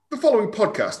following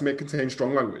podcast may contain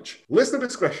strong language. Listener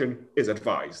discretion is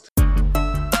advised.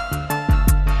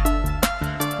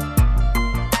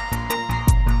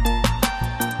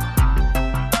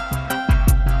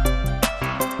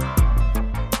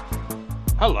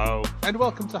 Hello, and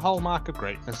welcome to Hallmark of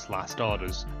Greatness Last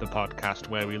Orders, the podcast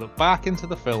where we look back into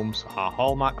the films our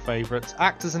Hallmark favourites,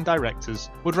 actors and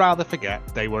directors would rather forget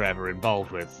they were ever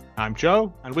involved with. I'm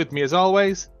Joe, and with me as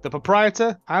always, the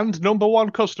proprietor and number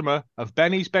one customer of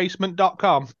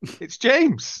Benny'sBasement.com, it's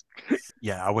James.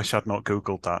 Yeah, I wish I'd not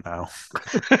Googled that now.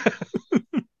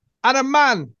 And a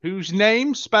man whose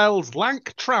name spells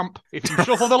lank tramp if you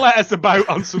shuffle the letters about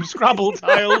on some Scrabble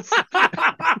tiles.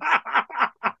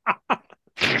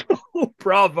 Oh,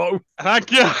 bravo.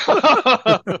 Thank you.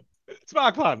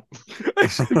 Smart plan.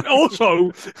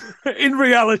 Also, in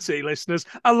reality, listeners,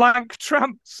 a lank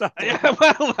tramp sound. Yeah,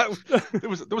 well, there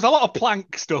was a lot of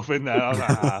plank stuff in there. I was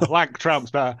like, lank tramp's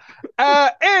better.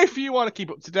 If you want to keep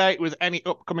up to date with any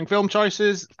upcoming film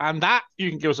choices and that, you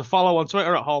can give us a follow on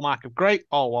Twitter at Hallmark of Great,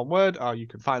 all one word, or you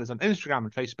can find us on Instagram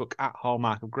and Facebook at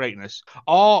Hallmark of Greatness.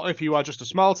 Or if you are just a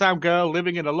small town girl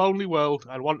living in a lonely world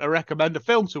and want to recommend a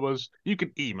film to us, you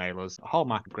can email us at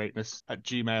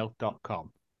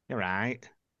hallmarkofgreatness@gmail.com. You're right.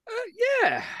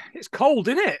 Yeah, it's cold,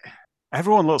 isn't it?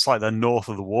 Everyone looks like they're north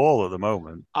of the wall at the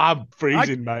moment. I'm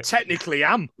freezing, mate. Technically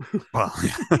am. Well,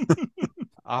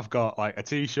 I've got like a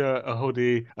t-shirt, a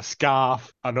hoodie, a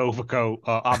scarf, an overcoat.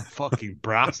 I'm fucking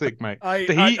brassic, mate.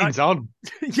 The heating's on.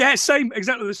 Yeah, same,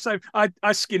 exactly the same. I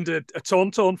skinned a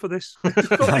tauntaun for this.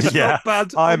 yeah, not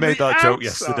bad I on made the that joke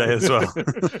outside. yesterday as well.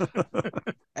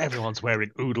 Everyone's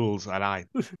wearing oodles and I'm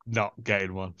not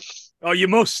getting one. Oh, you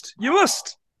must. You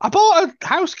must. I bought a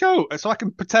house coat so I can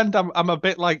pretend I'm a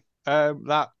bit like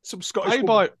that Some Scottish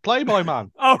woman. Playboy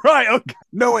man, Oh, right, okay.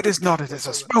 No, it is not. It is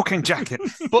a smoking jacket.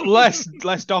 but less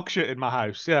dog shit in my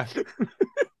house. Yeah.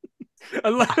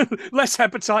 And less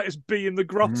hepatitis B in the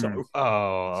grotto.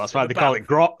 Oh, that's In why the they call back. it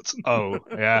grot. Oh,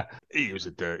 yeah. He was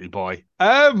a dirty boy.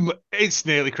 It's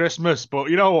nearly Christmas, but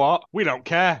you know what? We don't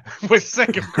care. We're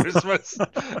sick of Christmas.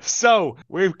 So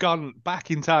we've gone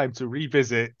back in time to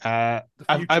revisit a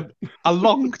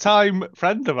long-time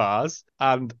friend of ours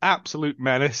and absolute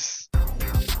menace.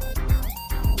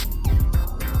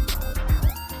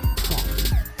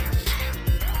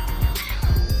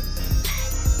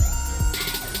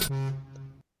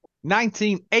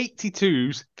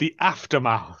 (1982's) The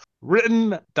Aftermath.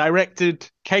 Written, directed,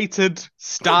 catered,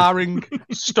 starring,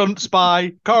 stunts by,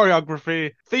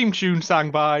 choreography, theme tune sang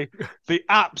by the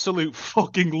absolute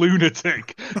fucking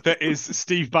lunatic that is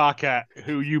Steve Barkett,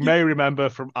 who you may remember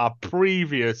from our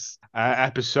previous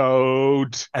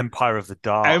episode, Empire of the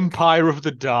Dark. Empire of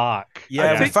the Dark.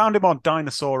 Yeah, we found him on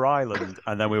Dinosaur Island,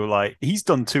 and then we were like, he's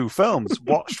done 2 films,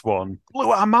 watched one,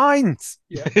 blew our minds.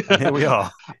 Yeah. And here we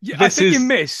are. Yeah, This I think is- you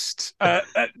missed a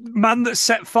man that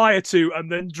set fire to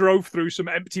and then drove through some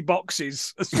empty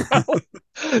boxes as well.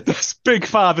 That's Big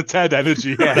Father Ted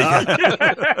energy.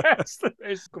 Yes,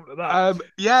 it's come to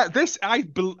that. This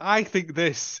I think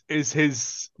this is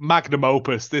his magnum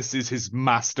opus. This is his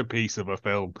masterpiece of a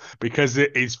film because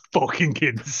it is fucking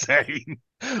insane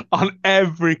on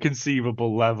every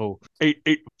conceivable level.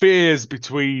 It veers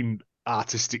between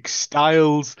artistic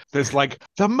styles. There's like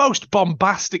the most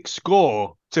bombastic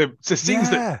score to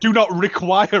scenes Yeah. that do not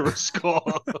require a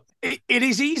score. It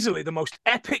is easily the most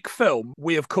epic film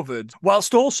we have covered,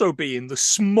 whilst also being the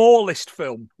smallest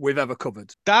film we've ever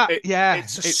covered.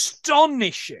 It's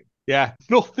astonishing. Yeah,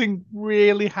 nothing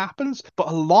really happens, but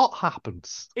a lot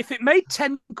happens. If it made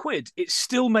 10 quid, it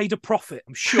still made a profit.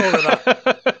 I'm sure of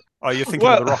that. Oh, you're thinking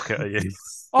of the rocket, are you?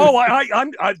 Oh,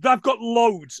 I've got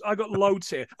loads. I've got loads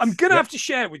here. I'm going to have to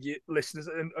share with you, listeners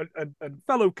and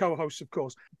fellow co-hosts, of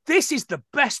course. This is the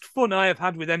best fun I have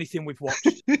had with anything we've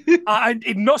watched. I'm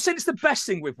not saying it's the best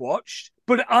thing we've watched,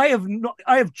 but I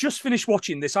have just finished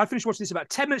watching this. I finished watching this about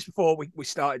 10 minutes before we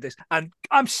started this, and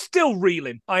I'm still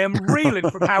reeling. I am reeling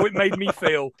from how it made me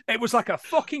feel. It was like a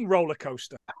fucking roller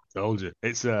coaster. Told you.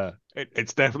 It's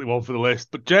definitely one for the list.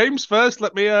 But James, first,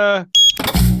 let me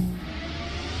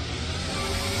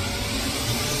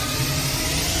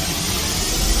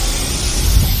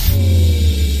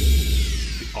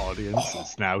The audience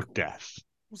is now deaf.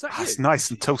 Was that That's you? nice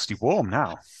and toasty warm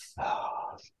now.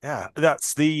 Yeah,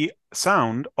 that's the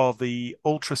sound of the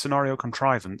ultra scenario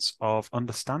contrivance of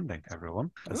understanding,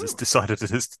 everyone, as it's decided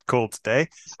it is called today.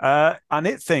 And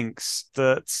it thinks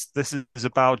that this is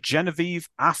about Genevieve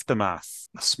Aftermath,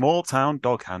 a small town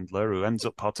dog handler who ends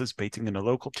up participating in a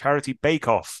local charity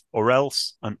bake-off, or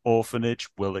else an orphanage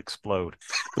will explode.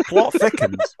 The plot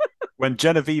thickens when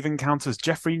Genevieve encounters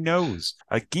Jeffrey Nose,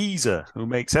 a geezer who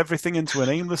makes everything into an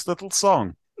aimless little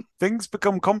song. Things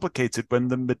become complicated when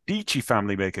the Medici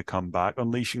family make a comeback,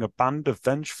 unleashing a band of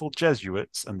vengeful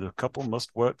Jesuits, and the couple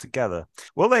must work together.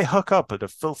 Will they hook up at a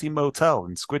filthy motel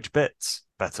and squidge bits?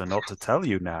 Better not to tell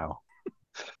you now.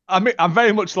 I mean, I'm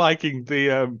very much liking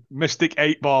the Mystic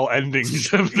 8-Ball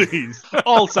endings of these.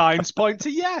 All signs point to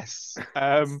yes.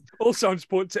 All signs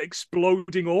point to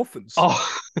exploding orphans.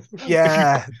 Oh,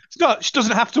 Yeah. she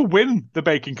doesn't have to win the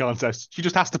baking contest. She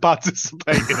just has to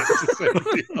participate in it to save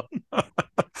the deal.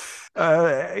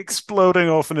 Exploding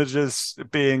orphanages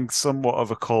being somewhat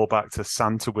of a callback to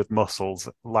Santa with Muscles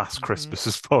last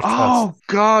Christmas's podcast. Oh,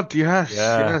 God, yes,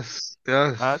 Yeah. yes.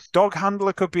 Dog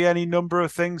handler could be any number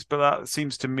of things, but that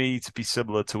seems to me to be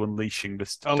similar to Unleashing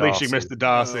Mr. Unleashing Darcy, Mr.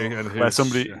 Darcy. Oh,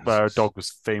 and where a dog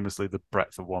was famously the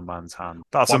breadth of one man's hand.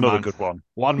 That's One another man. good one.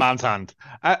 One man's hand.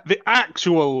 The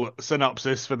actual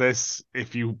synopsis for this,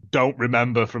 if you don't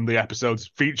remember from the episodes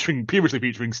previously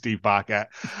featuring Steve Barkett,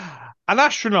 an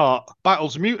astronaut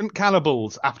battles mutant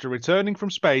cannibals after returning from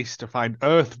space to find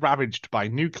Earth ravaged by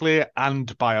nuclear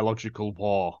and biological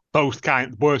war. Worst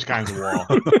kinds of war.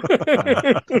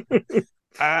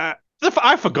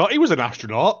 I forgot he was an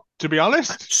astronaut, to be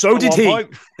honest. So at did one he.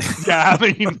 point. Yeah,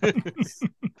 I mean...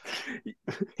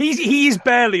 He is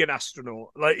barely an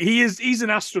astronaut. Like he's an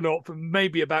astronaut for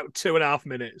maybe about 2.5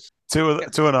 minutes. Two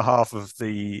and a half of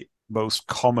the most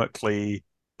comically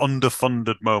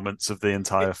underfunded moments of the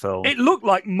entire film. It looked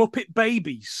like Muppet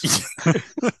Babies.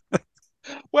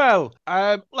 Well,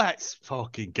 let's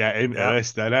fucking get into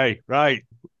this then, eh? Right.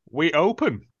 We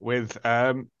open with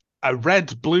a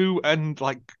red, blue, and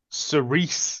like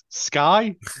cerise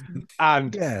sky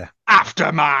and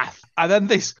aftermath. And then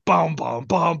this boom, boom,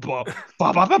 boom, boom,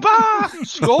 ba ba ba ba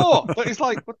score. But it's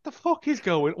like, what the fuck is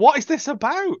going? What is this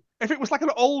about? If it was like an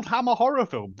old Hammer horror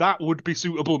film, that would be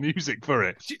suitable music for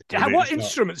it. What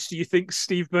instruments do you think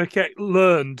Steve Burkett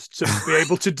learned to be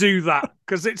able to do that?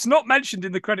 Because it's not mentioned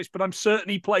in the credits, but I'm certain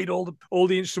he played all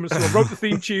the instruments. So I wrote the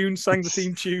theme tune, sang the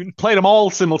theme tune. Played them all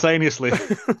simultaneously.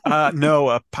 No,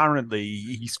 apparently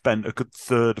he spent a good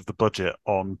third of the budget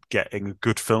on getting a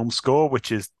good film score,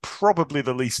 which is probably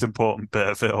the least important bit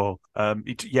of it all.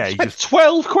 He just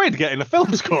 12 quid getting a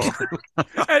film score.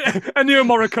 And Ennio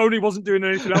Morricone wasn't doing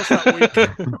anything else that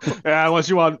week. Yeah, unless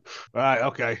you want, right,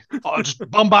 okay. Oh, just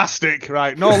bombastic,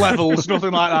 right? No levels,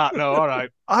 nothing like that. No, all right.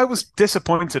 I was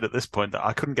disappointed at this point that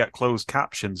I couldn't get closed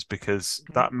captions because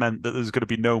that meant that there's going to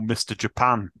be no Mr.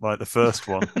 Japan like the first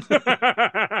one.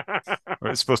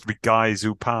 Where it's supposed to be Guy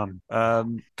Zupan.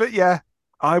 But yeah,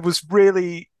 I was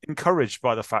really encouraged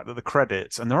by the fact that the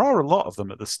credits, and there are a lot of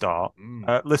them at the start,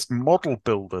 list model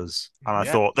builders. And I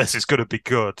thought, this is going to be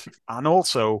good. And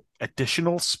also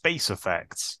additional space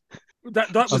effects.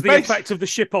 That was the effect of the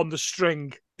ship on the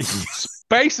string.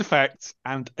 Space effects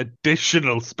and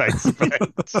additional space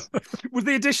effects. Was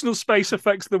the additional space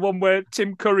effects the one where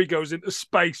Tim Curry goes into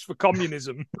space for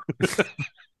communism?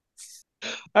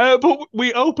 But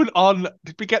we open on,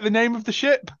 did we get the name of the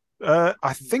ship?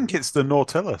 I think it's the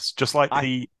Nautilus, just like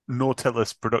the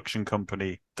Nautilus production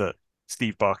company that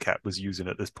Steve Barkett was using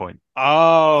at this point.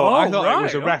 Oh, I thought it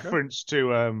was a reference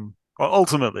to... Well,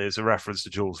 ultimately, it's a reference to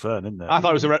Jules Verne, isn't it? I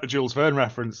thought it was a Jules Verne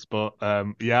reference, but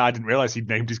yeah, I didn't realise he'd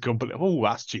named his company. Oh,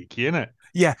 that's cheeky, isn't it?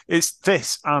 Yeah, it's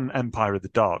this and Empire of the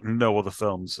Dark. No other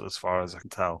films, as far as I can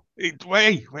tell.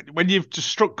 When you've just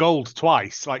struck gold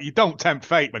twice, like you don't tempt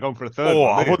fate by going for a third.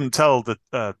 I wouldn't tell the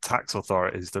tax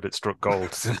authorities that it struck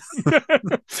gold. All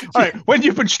right, when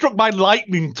you've been struck by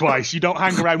lightning twice, you don't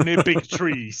hang around near big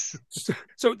trees.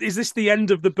 So, is this the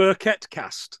end of the Burkett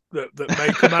cast that may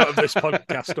come out of this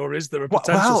podcast, or is there a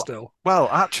potential still? Well,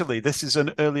 actually, this is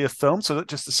an earlier film, so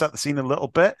just to set the scene a little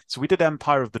bit. So we did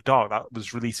Empire of the Dark. That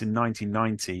was released in 1990.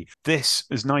 This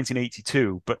is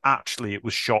 1982, but actually it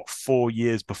was shot 4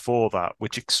 years before that,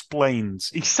 which explains...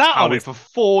 He sat on it for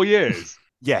 4 years.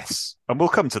 Yes, and we'll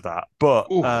come to that. But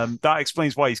that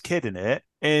explains why he's kidding it.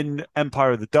 In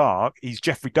Empire of the Dark, he's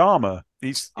Jeffrey Dahmer.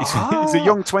 He's a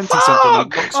young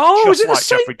 20-something who looks just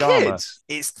like Jeffrey Dahmer.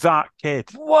 It's that kid.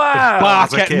 Wow.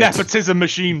 The Barkett nepotism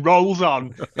machine rolls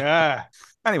on. Yeah.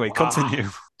 Anyway, continue.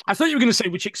 I thought you were going to say,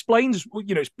 which explains,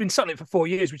 it's been sat on it for 4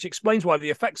 years, which explains why the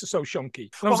effects are so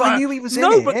shonky. I knew he was in it.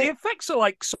 No, but the effects are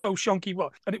like so shonky.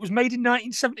 And it was made in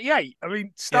 1978. I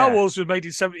mean, Star Wars was made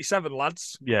in 77,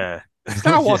 lads. Yeah.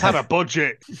 Star Wars had a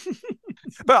budget.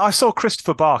 But I saw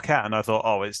Christopher Barkett and I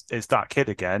thought, it's that kid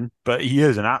again. But he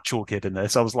is an actual kid in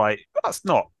this. I was like, that's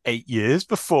not 8 years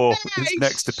before his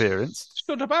next appearance.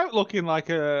 Stood about looking like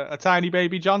a tiny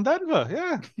baby John Denver,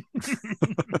 yeah.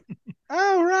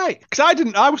 Oh, right. Because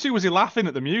I was too busy laughing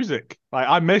at the music. Like,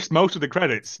 I missed most of the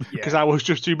credits because I was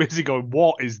just too busy going,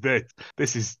 what is this?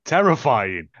 This is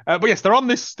terrifying. But yes, they're on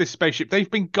this spaceship. They've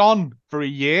been gone for a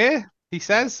year, he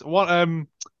says. What,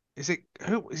 is it,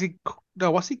 who, is he,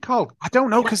 no, what's he called? I don't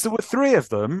know, because there were three of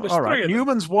them. There's All right, three of them.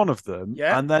 Newman's one of them.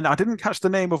 Yeah. And then I didn't catch the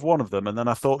name of one of them. And then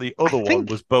I thought the other one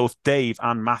was both Dave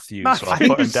and Matthews. So I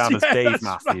put him down as Dave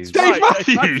Matthews. Dave Right,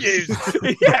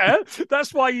 Matthews. Yeah,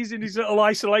 that's why he's in his little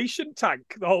isolation tank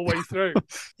the whole way through.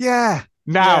 Yeah.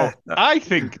 Now, Yeah. I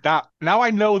think that, now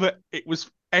I know that it was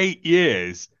 4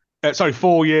 years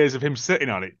of him sitting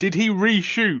on it. Did he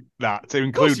reshoot that to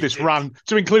include he this did.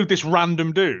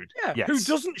 random dude? Yeah, Yes. who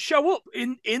doesn't show up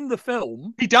in the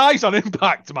film. He dies on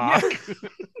impact, Mark.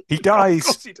 He Of dies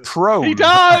course he does. prone. He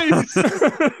dies.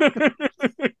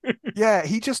 Yeah,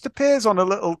 he just appears on a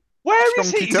little Where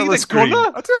is he? chunky Is he the telescreen.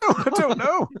 gunner? I don't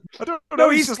know. I don't know. No,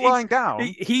 he's just lying down.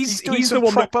 He's doing the some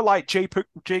one that proper like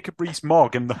Jacob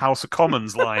Rees-Mogg in the House of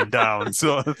Commons lying down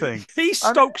sort of thing. he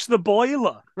stokes the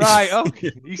boiler. Right.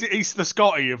 Okay. He's the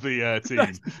Scotty of the team.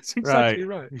 That's exactly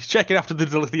right. He's checking after the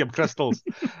dilithium crystals.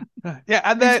 Yeah,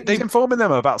 and He's they informing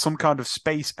them about some kind of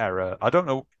space error. I don't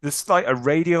know. There's like a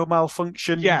radio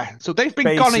malfunction. yeah. So they've been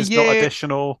Space gone a is not year.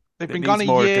 additional. They've It been needs gone a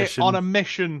more year addition. on a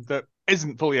mission that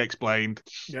isn't fully explained.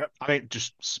 Yep. I think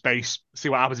just space. See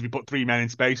what happens if you put 3 men in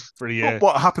space for a year.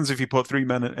 What happens if you put 3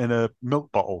 men in a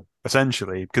milk bottle,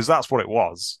 essentially? Because that's what it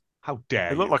was. How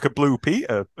dare It looked you. like a Blue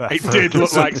Peter. It did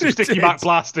look like some It sticky did. back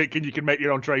plastic, and you can make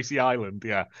your own Tracy Island.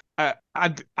 Yeah.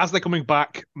 And as they're coming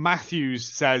back, Matthews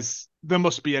says there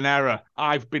must be an error.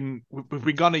 We've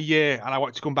been gone a year, and I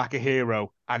want to come back a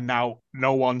hero, and now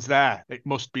no one's there. It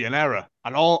must be an error,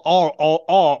 and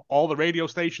all the radio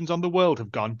stations on the world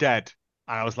have gone dead.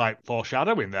 And I was like,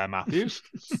 foreshadowing there, Matthews.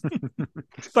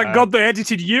 Thank God they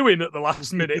edited you in at the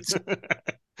last minute.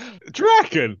 Do you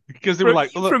reckon? Because they were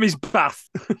like, look, from his bath.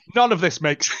 none of this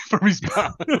makes from his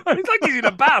bath. It's like he's in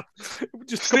a bath.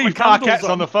 Just put my Steve candles Parkett's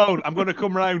on the phone. I'm going to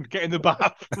come round, get in the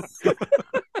bath.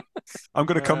 I'm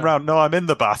going to come round. No, I'm in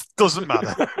the bath. Doesn't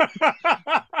matter.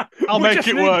 I'll We make just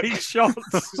it need work. these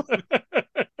shots.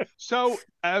 So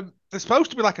there's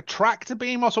supposed to be like a tractor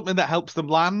beam or something that helps them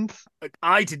land.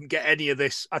 I didn't get any of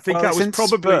this. I think Well, I it's was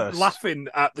probably interspersed. laughing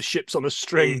at the ships on a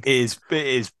string. It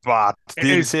is bad. It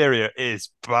The is. interior is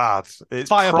bad. It's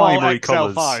Fireball primary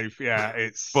colours, XL5. Yeah,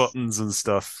 it's buttons and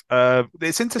stuff.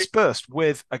 It's interspersed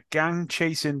with a gang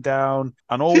chasing down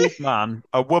an old man,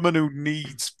 a woman who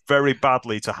needs very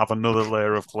badly to have another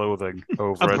layer of clothing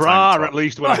over a her bra tank top. at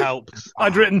least would have helped.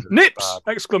 I'd Oh, written it's nips!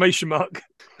 bad. Exclamation mark.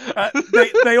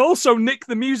 They also nick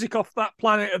the music off that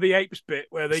Planet of the Apes bit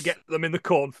where they get them in the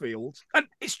cornfield, and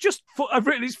it's just I've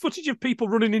written it's footage of people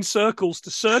running in circles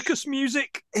to circus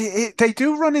music. They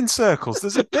do run in circles.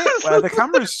 There's a bit where the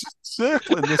camera's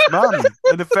circling this man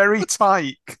in a very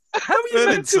tight. How are you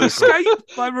Running meant to circle.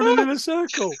 escape by running in a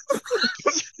circle?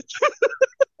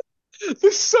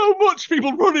 There's so much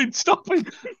people running, stopping,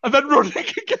 and then running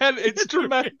again. It's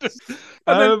tremendous.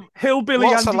 And then Hillbilly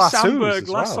lots of Andy lassos Samberg as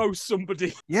well. lassos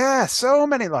somebody. Yeah, so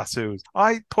many lassos.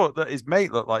 I put that his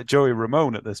mate looked like Joey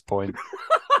Ramone at this point.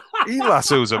 He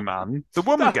lassos a man. The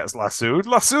woman gets lassoed.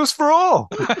 Lassos for all.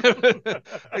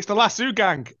 It's the Lasso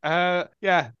gang.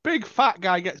 Yeah, big fat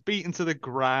guy gets beaten to the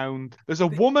ground. There's a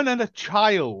woman and a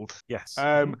child Yes.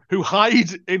 who hide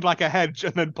in like a hedge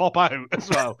and then pop out as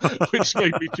well, which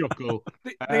made me chuckle.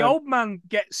 The old man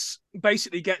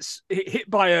basically gets hit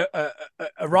by a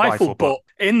rifle Rifle butt butt.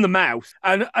 in the mouth,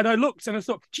 and I looked and I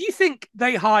thought, do you think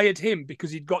they hired him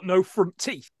because he'd got no front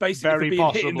teeth, basically Very for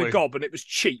being hit in the possibly. gob, and it was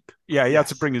cheap? Yeah, he had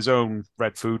to bring his own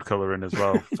red food colour in as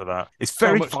well for that. It's So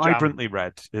very much jam. vibrantly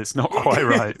red. It's not quite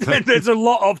right. There's a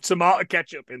lot of tomato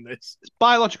ketchup in this. It's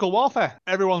biological warfare.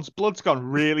 Everyone's blood's gone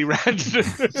really red.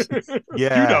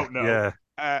 Yeah, You don't know.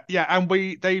 Yeah. Yeah, and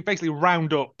they basically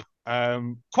round up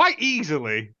quite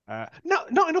easily.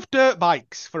 Not enough dirt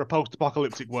bikes for a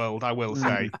post-apocalyptic world, I will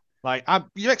say. Like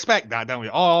you expect that, don't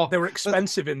you? Oh, They were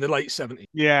expensive in the late 70s.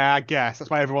 yeah, I guess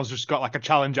that's why everyone's just got like a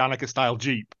Challenge Annika style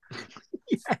Jeep.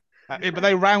 But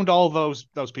they round all those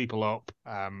people up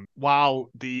while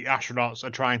the astronauts are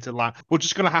trying to land. We're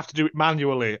just going to have to do it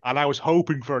manually, and I was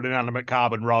hoping for an inanimate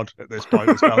carbon rod at this point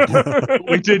as well.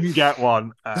 We didn't get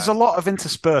one. There's a lot of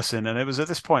interspersing, and it was at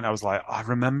this point I was like, I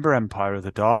remember Empire of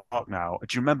the Dark now.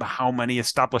 Do you remember how many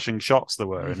establishing shots there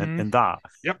were in that?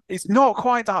 Yep. It's not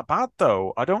quite that bad,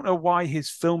 though. I don't know why his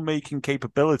filmmaking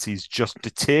capabilities just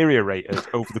deteriorated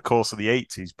over the course of the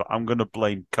 80s, but I'm going to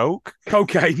blame Coke.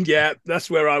 Cocaine, yeah, that's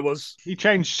where I was. He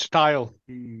changed style.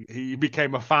 He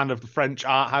became a fan of the French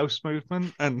art house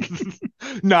movement, and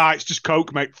nah, it's just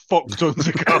Coke, mate. Fuck tons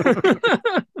of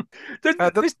Coke.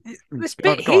 This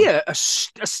bit here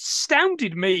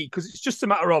astounded me because it's just a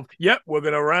matter of, yep, we're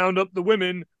going to round up the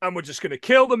women and we're just going to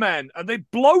kill the men. And they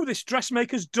blow this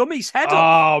dressmaker's dummy's head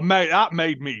off. Oh, mate, that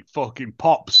made me fucking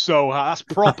pop so hard. That's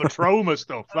proper trauma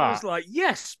stuff, that. I was like,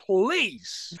 yes,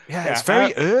 please. Yeah, it's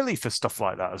very early for stuff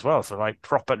like that as well. For like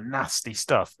proper nasty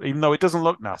stuff, even though it doesn't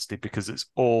look nasty because it's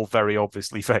all very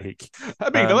obviously fake. I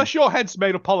mean, unless your head's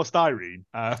made of polystyrene.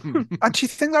 And do you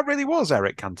think that really was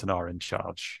Eric Cantona in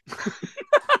charge?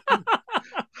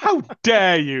 How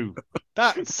dare you?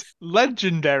 That's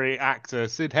legendary actor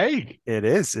Sid Haig. It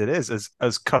is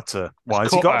as Cutter. Why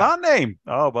has he got that name?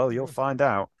 Oh well, you'll find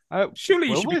out. Surely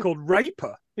he should be called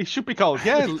Raper. He should be called,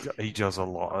 yeah. He does a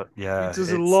lot. He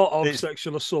does a lot of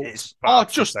sexual assaults.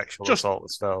 Just sexual assault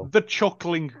as well. The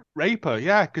chuckling raper,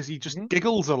 yeah, because he just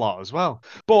giggles a lot as well.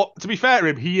 But to be fair to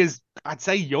him, he is, I'd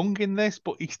say, young in this,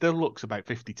 but he still looks about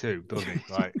 52, doesn't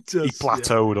he? Like, he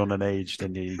plateaued on an age,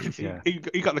 didn't he? Yeah.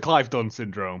 He got the Clive Dunn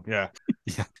syndrome, yeah.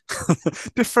 Yeah.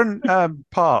 Different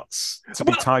parts to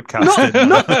be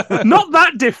typecasted. Not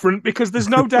that different, because there's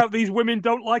no doubt these women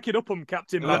don't like it up on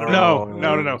Captain Madden.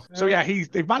 No. So yeah,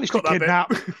 they've managed to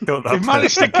kidnap.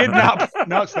 Managed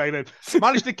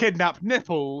to kidnap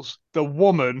Nipples, the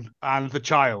woman, and the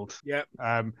child. Yeah.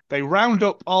 They round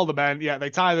up all the men. Yeah, they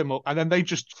tie them up, and then they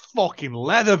just fucking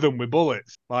leather them with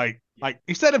bullets. Like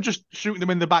instead of just shooting them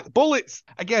in the back, bullets.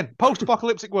 Again,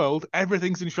 post-apocalyptic world,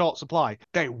 everything's in short supply.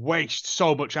 They waste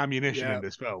so much ammunition in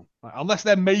this film, unless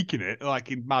they're making it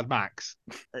like in Mad Max.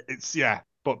 It's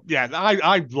But yeah,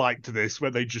 I liked this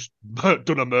when they just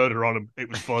done a murder on them. It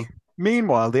was fun.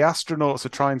 Meanwhile, the astronauts are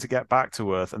trying to get back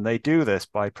to Earth, and they do this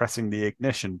by pressing the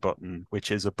ignition button, which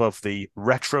is above the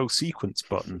retro sequence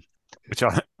button,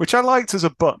 which I liked as a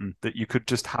button that you could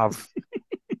just have.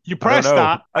 You press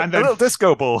that, and then a little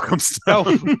disco ball comes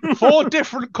down. 4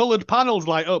 different coloured panels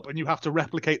light up, and you have to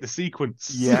replicate the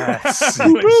sequence. Yes.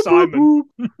 Simon.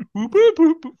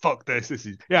 Fuck this. This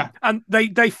is And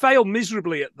they fail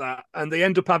miserably at that, and they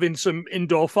end up having some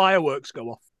indoor fireworks go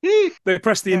off. They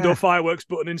press the indoor fireworks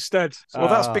button instead. Well,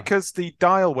 that's because the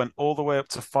dial went all the way up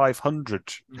to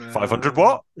 500. 500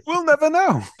 what? We'll never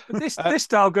know. This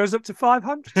dial goes up to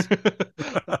 500.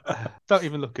 Don't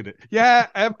even look at it. Yeah,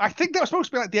 I think that was supposed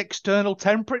to be like the external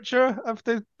temperature of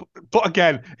the... But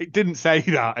again, it didn't say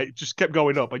that. It just kept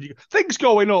going up. And things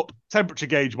going up, temperature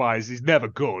gauge-wise, is never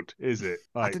good, is it?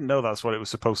 I didn't know that's what it was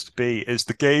supposed to be. Is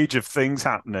the gauge of things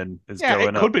happening is going up. Yeah,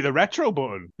 it could be the retro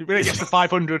button. When it gets to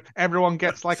 500, everyone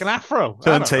gets like an afro.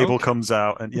 Turntable comes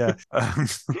out, and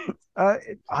I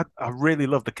really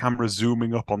love the camera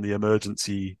zooming up on the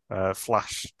emergency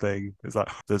flash thing. It's like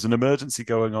there's an emergency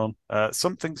going on.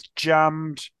 Something's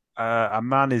jammed. A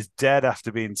man is dead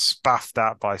after being spaffed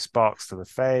at by sparks to the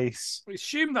face. I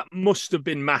assume that must have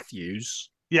been Matthews.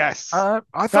 Yes. I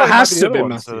thought that has to be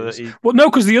Matthews. Well, no,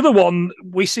 because the other one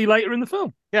we see later in the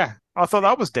film. Yeah. I thought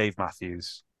that was Dave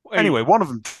Matthews. Anyway, one of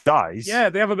them dies. Yeah,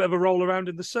 they have a bit of a roll around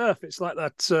in the surf. It's like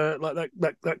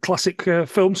that classic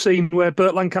film scene where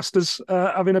Burt Lancaster's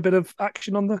having a bit of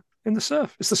action in the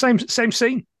surf. It's the same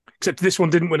scene, except this one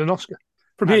didn't win an Oscar.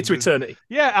 From Here to Eternity.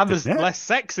 Yeah, and there's less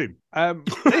sexing.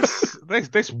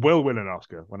 This will win an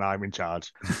Oscar when I'm in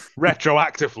charge,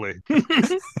 retroactively.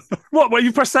 What? Well,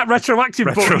 you press that retroactive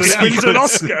button and it wins an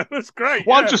Oscar. That's great.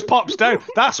 One just pops down.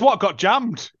 That's what got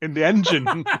jammed in the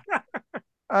engine.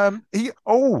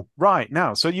 Right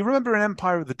now. So you remember in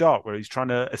Empire of the Dark where he's trying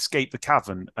to escape the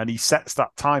cavern and he sets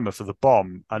that timer for the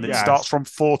bomb and it starts from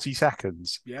 40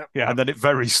 seconds. Yeah. And then it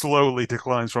very slowly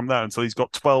declines from there until he's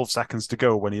got 12 seconds to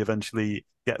go when he eventually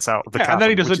gets out of the cavern. And then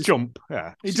he does a jump.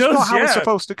 Yeah. He does. Not how it's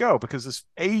supposed to go because there's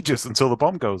ages until the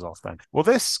bomb goes off then. Well,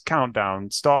 this countdown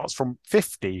starts from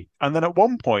 50 and then at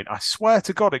one point, I swear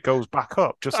to God, it goes back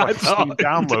up just like a Steam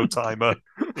download timer.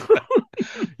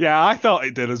 Yeah, I thought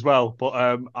it did as well,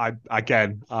 but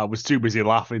I was too busy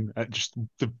laughing at just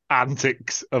the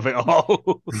antics of it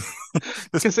all.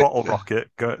 This bottle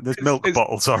rocket, this milk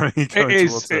bottle, sorry.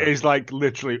 It is like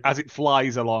literally as it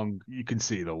flies along, you can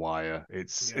see the wire.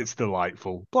 It's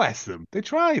delightful. Bless them, they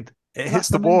tried. It hits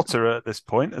the water at this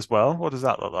point as well. What does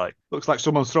that look like? Looks like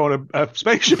someone's throwing a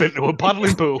spaceship into a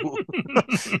paddling pool.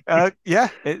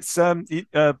 It's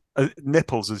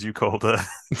Nipples, as you called her,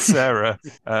 Sarah,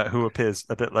 who appears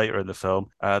a bit later in the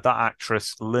film. That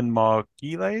actress, Lynn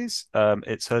Margulies,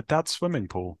 it's her dad's swimming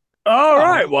pool. All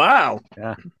right, wow.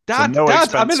 Yeah. Dad, so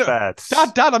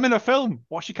Dad, I'm in a film.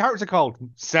 What's your character called?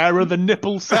 Sarah the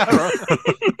Nipple Sarah.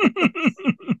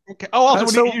 Okay. Oh, also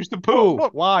we need to use the pool.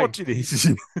 Why? What do you need?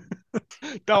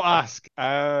 Don't ask.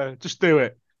 Just do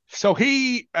it. So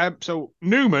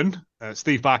Newman,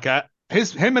 Steve Barkett,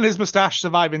 him and his moustache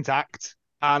survive intact.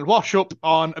 and wash up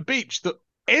on a beach that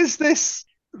is this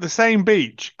the same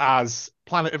beach as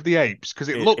Planet of the Apes? Because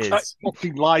it looks is.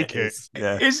 fucking like it. is,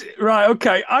 yeah. Is right?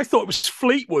 Okay, I thought it was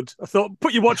Fleetwood. I thought,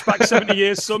 put your watch back 70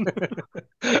 years, son.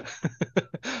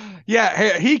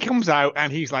 Yeah, he comes out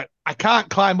and he's like, I can't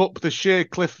climb up the sheer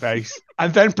cliff face,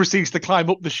 and then proceeds to climb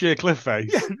up the sheer cliff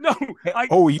face. Yeah, no.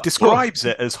 He describes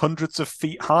it as hundreds of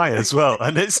feet high as well,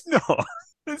 and it's not.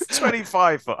 It's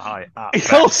 25 foot high.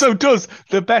 He also does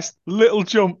the best little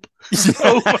jump.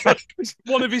 It's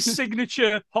one of his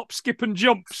signature hop, skip, and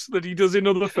jumps that he does in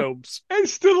other films.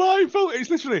 It's delightful. It's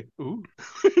literally, ooh,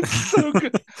 it's so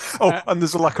good. And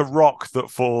there's like a rock that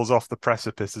falls off the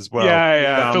precipice as well.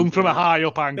 Yeah. Filmed from a high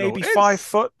up angle. Maybe 5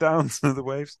 foot down to the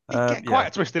waves. You get quite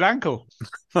a twisted ankle.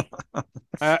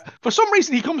 For some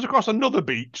reason, he comes across another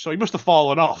beach, so he must have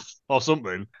fallen off or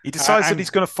something. He decides that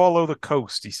he's going to follow the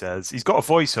coast, he says. He's got a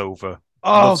voiceover.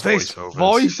 Oh, Loves this voiceovers.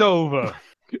 voiceover.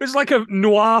 It's like a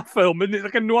noir film, isn't it?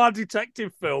 Like a noir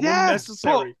detective film. Yeah,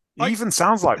 Unnecessary. He even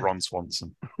sounds like Ron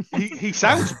Swanson. He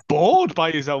sounds bored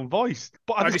by his own voice.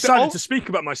 But I decided to speak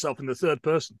about myself in the third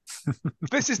person.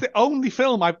 This is the only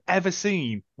film I've ever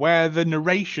seen where the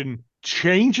narration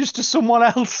changes to someone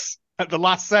else at the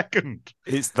last second.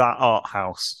 It's that art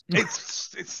house.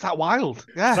 It's that wild.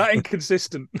 Yeah. That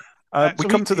inconsistent. We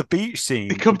come to the beach scene.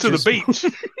 They come to the beach.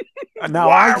 And now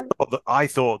Wow. I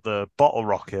thought the bottle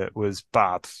rocket was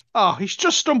bad. Oh, he's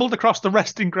just stumbled across the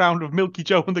resting ground of Milky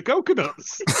Joe and the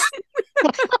Coconuts.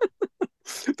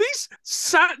 These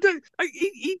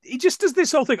he just does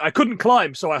this whole thing. I couldn't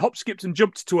climb, so I hop, skipped, and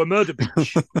jumped to a murder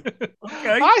beach.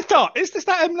 Okay. I thought, is this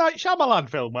that M. Night Shyamalan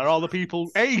film where all the people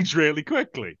age really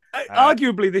quickly?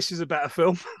 Arguably, this is a better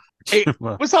film. It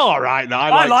was all right. No,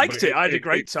 I liked it. I had a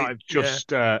great time.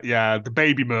 The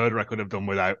baby murder I could have done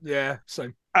without. Yeah,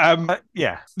 same.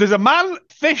 Yeah. There's a man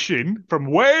fishing from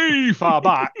way far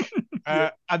back,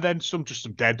 and then some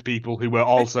dead people who were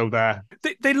also there.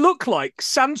 They look like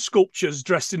sand sculptures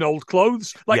dressed in old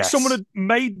clothes. Like Yes. someone had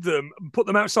made them and put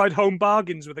them outside Home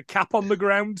Bargains with a cap on the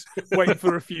ground, waiting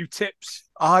for a few tips.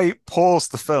 I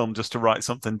paused the film just to write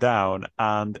something down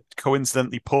and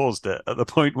coincidentally paused it at the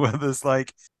point where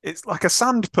it's like a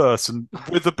sand person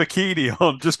with a bikini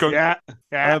on just going, Yeah.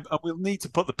 and we'll need to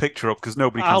put the picture up because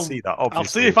nobody can see that,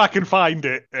 obviously. I'll see if I can find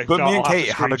it. If But not, me and I'll have to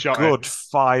Kate had a screenshot good it.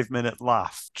 5-minute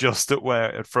laugh just at where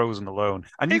it had frozen alone.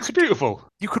 And It's beautiful.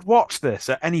 you could watch this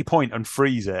at any point and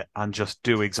freeze it and just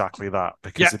do exactly that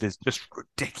because it is just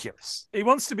ridiculous. He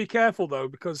wants to be careful though,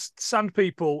 because sand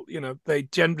people, they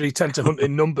generally tend to hunt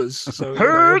in numbers. So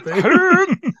Hurt, hurt.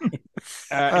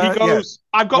 He goes,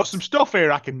 yeah. I've got some stuff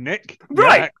here I can nick.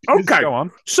 Right. Yeah. Okay. Go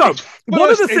on. So one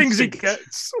of the First things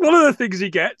instinct. he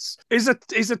gets is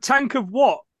a tank of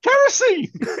what?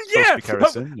 Kerosene. to be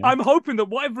kerosene, yeah. I'm hoping that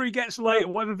whatever he gets later,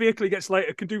 whatever vehicle he gets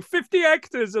later, can do 50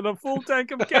 hectares and a full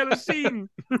tank of kerosene.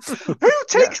 Who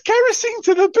takes kerosene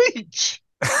to the beach?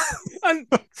 And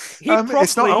he it's not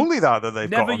promptly only that they've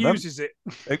got never on them. uses it.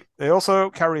 They also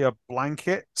carry a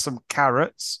blanket, some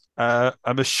carrots, a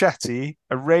machete,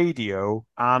 a radio,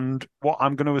 and what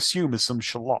I'm going to assume is some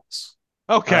shallots.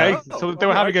 Okay, so they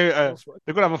were having alright.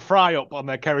 they're going to have a fry up on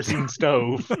their kerosene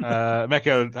stove.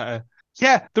 The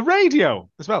radio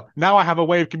as well. Now I have a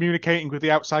way of communicating with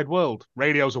the outside world.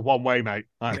 Radios are one way, mate.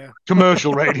 Like, Yeah.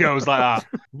 commercial radios like that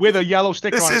with a yellow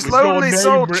sticker This on it is with your Lonely name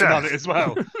Soldier. written on it as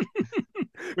well.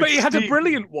 But he had a Steve-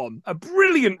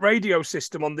 brilliant radio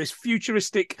system on this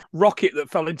futuristic rocket that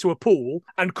fell into a pool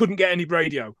and couldn't get any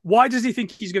radio. Why does he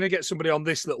think he's going to get somebody on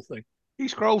this little thing? He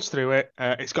scrolls through it.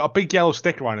 It's got a big yellow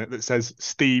sticker on it that says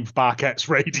Steve Barkett's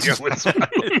radio as well.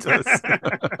 It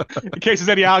does. In case there's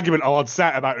any argument on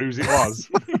set about whose it was.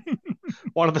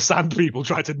 One of the sand people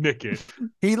tried to nick it.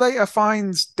 He later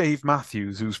finds Dave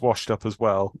Matthews, who's washed up as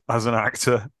well as an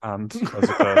actor and as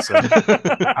a person.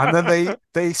 And then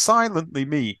they silently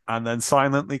meet and then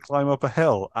silently climb up a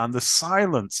hill. And the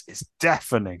silence is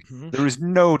deafening. There is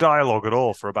no dialogue at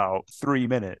all for about 3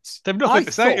 minutes. They've nothing I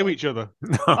to say to thought- each other.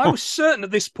 I was certain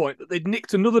at this point that they'd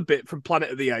nicked another bit from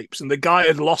Planet of the Apes and the guy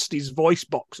had lost his voice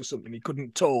box or something. He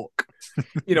couldn't talk.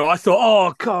 I thought,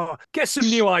 oh, God, get some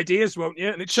new ideas, won't you?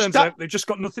 And it turns out they've just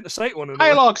got nothing to say to one another.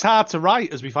 Dialogue's hard to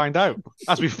write, as we find out.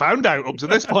 As we found out up to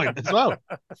this point as well.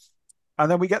 And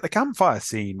then we get the campfire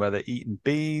scene where they're eating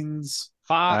beans.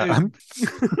 Fine.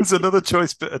 There's another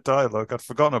choice bit of dialogue. I'd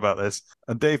forgotten about this.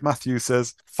 And Dave Matthews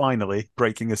says, finally,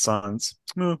 breaking his silence,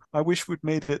 "Oh, I wish we'd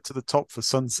made it to the top for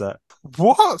sunset."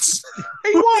 What?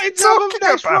 He wanted to have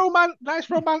a talking nice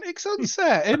romantic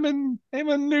sunset. Him and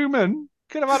Newman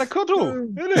could have had a cuddle,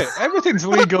 isn't it? Everything's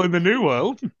legal in the new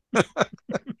world.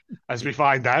 As we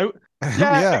find out,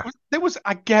 Yeah, there was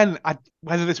again.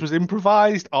 Whether this was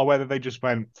improvised or whether they just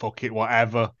went "fuck it,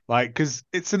 whatever." Like, because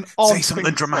it's an odd Say something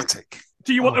thing to say. dramatic.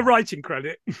 Do you want the writing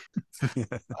credit?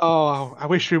 Oh, I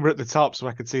wish we were at the top so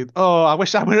I could see. Oh, I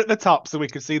wish I were at the top so we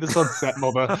could see the sunset,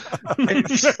 Mother.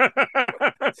 It's-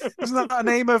 Isn't that the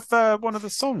name of one of the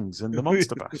songs in the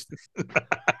Monster Bash?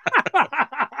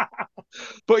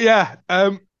 But yeah,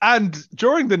 and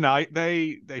during the night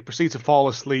they proceed to fall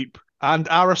asleep and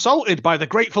are assaulted by the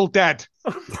Grateful Dead.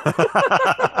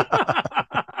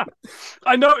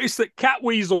 I noticed that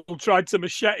Catweasel tried to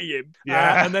machete him,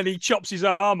 and then he chops his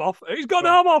arm off. He's got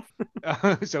an arm off.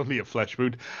 It's only a flesh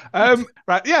wound.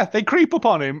 Right, yeah, they creep up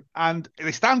on him and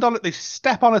they stand on it. They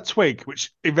step on a twig,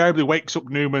 which invariably wakes up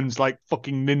Newman's like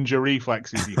fucking ninja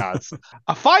reflexes he has.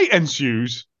 A fight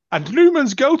ensues. And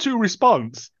Newman's go-to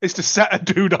response is to set a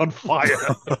dude on fire.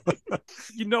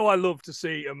 You know, I love to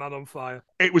see a man on fire.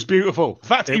 It was beautiful. In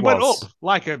fact, he went up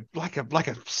like a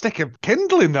stick of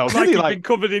kindling, though. Like Didn't he'd he? been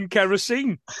covered in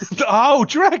kerosene. Oh,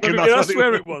 do you reckon? That's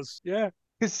where it was. Yeah.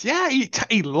 Because yeah,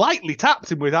 he lightly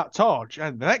tapped him with that torch,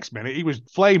 and the next minute he was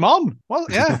flame on. Well,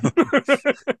 yeah.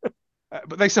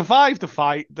 But they survived the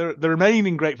fight. The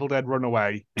remaining Grateful Dead run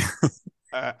away.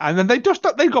 And then they go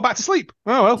back to sleep.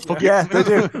 Oh well, fuck Yeah,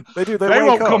 it. they do. They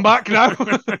won't come back now.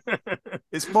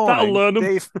 It's morning. That'll learn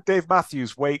 'em. Dave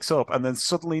Matthews wakes up and then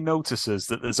suddenly notices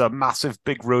that there's a massive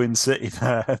big ruined city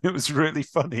there. It was really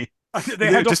funny. They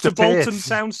head off just to appeared. Bolton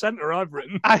Town Centre, I've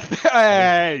written.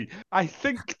 I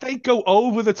think they go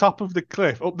over the top of the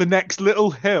cliff, up the next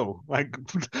little hill, like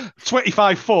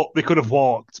 25 foot they could have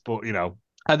walked, but you know.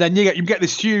 And then you get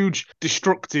this huge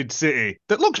destructed city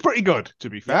that looks pretty good, to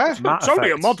be fair. It's only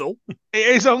a model. It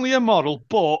is only a model,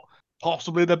 but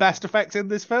possibly the best effect in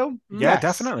this film. Yeah, Yes.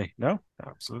 definitely. No, I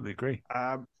absolutely agree.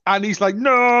 And he's like,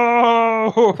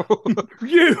 no!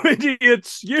 You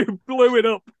idiots! You blew it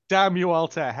up. Damn you all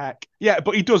to heck. Yeah,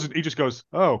 but he doesn't. He just goes,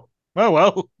 oh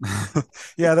well.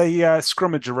 Yeah, they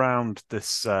scrummage around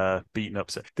this beaten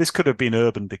up city. This could have been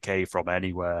Urban Decay from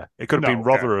anywhere. It could have been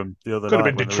Rotherham the other Could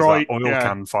have night. been when there was that Detroit, oil yeah.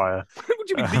 can fire. What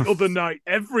do you mean the other night?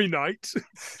 Every night?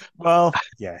 Well,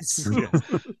 yes.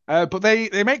 But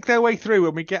they make their way through,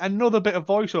 and we get another bit of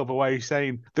voiceover where he's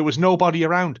saying there was nobody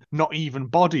around, not even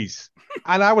bodies.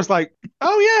 And I was like,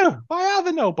 oh yeah, why are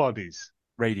there no bodies?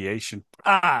 Radiation.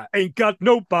 I ain't got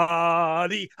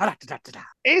nobody.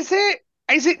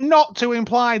 Is it not to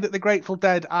imply that the Grateful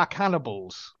Dead are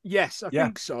cannibals? Yes, I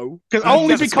think so. Because I only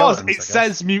guess because skeletons, I it guess.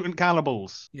 says mutant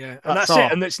cannibals. Yeah, and that's all.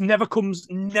 it. And it's never comes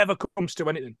to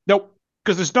anything. Nope.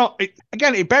 Because it's not.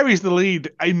 It buries the lead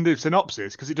in the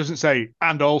synopsis because it doesn't say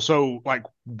and also like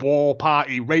war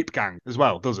party rape gang as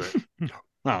well, does it?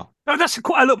 No. No, that's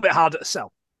quite a little bit harder to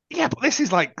sell. Yeah, but this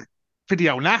is like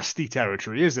video nasty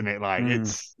territory, isn't it? Like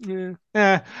it's.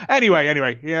 Yeah.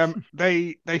 Anyway,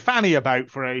 they fanny about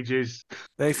for ages.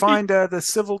 They find the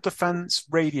Civil Defence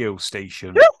radio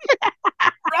station.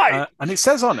 Right. And it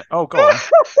says on it, oh, go on.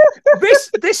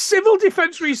 This civil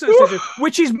defence research station,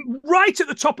 which is right at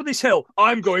the top of this hill.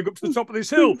 I'm going up to the top of this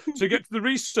hill to get to the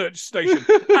research station.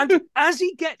 And as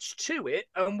he gets to it,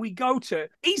 and we go to,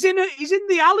 he's in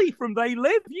the alley from They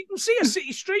Live. You can see a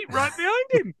city street right behind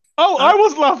him. Oh, I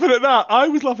was laughing at that. I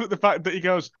was laughing at the fact that he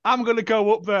goes, I'm going to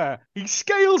go up there. He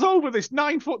scales over this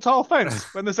 9-foot tall fence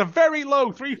when there's a very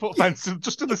low 3-foot fence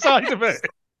just to the side of it.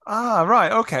 Ah,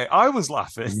 right. Okay. I was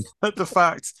laughing at the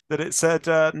fact that it said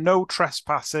no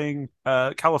trespassing,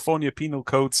 California Penal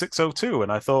Code 602.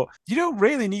 And I thought, you don't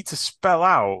really need to spell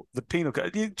out the penal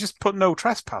code. You just put no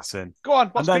trespassing. Go on,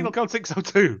 what's And then- Penal Code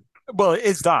 602? Well, it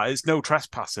is that. It's no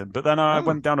trespassing. But then I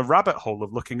went down a rabbit hole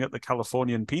of looking at the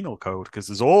Californian Penal Code because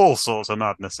there's all sorts of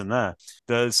madness in there.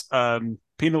 There's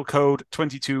Penal Code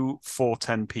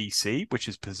 22410 PC, which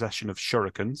is possession of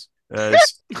shurikens.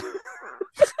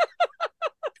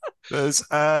 There's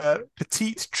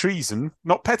petite treason,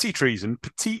 not petty treason,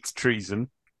 petite treason,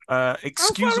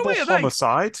 excusable away are they?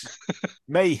 homicide,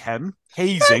 mayhem,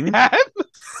 hazing,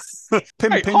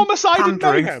 pimping, homicide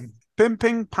pandering, and mayhem.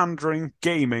 pimping, pandering,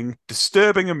 gaming,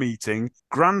 disturbing a meeting,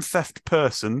 grand theft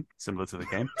person, similar to the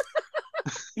game,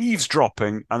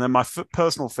 eavesdropping, and then my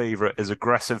personal favourite is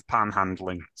aggressive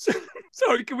panhandling.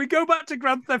 Sorry, can we go back to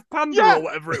Grand Theft Panda Yeah. or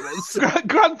whatever it was?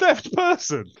 Grand Theft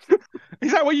Person.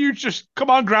 Is that where you just, come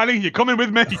on, Granny, you're coming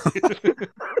with me?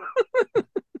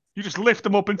 You just lift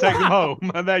them up and take them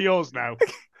home, and they're yours now.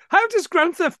 How does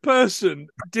Grand Theft Person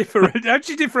differentiate? How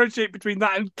do you differentiate between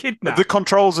that and Kidnap? The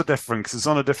controls are different because it's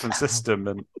on a different system,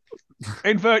 and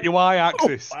Invert your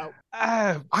Y-axis. wow.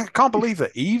 I can't believe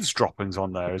that eavesdropping's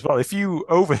on there as well. If you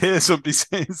overhear somebody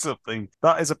saying something,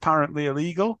 that is apparently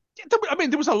illegal. I mean,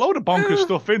 there was a load of bonkers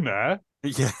stuff in there.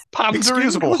 Yeah. Pandering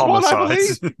Excusable was one, I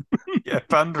homicides. believe. Yeah,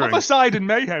 pandering. Homicide and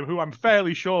Mayhem, who I'm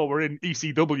fairly sure were in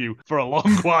ECW for a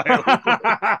long while.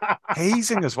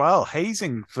 Hazing as well.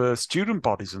 Hazing for student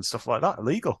bodies and stuff like that.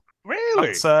 Illegal.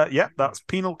 Really? That's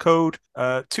Penal Code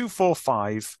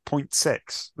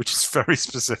 245.6, which is very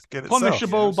specific in itself.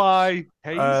 Punishable by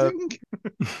hazing?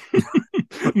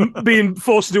 Being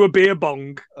forced to do a beer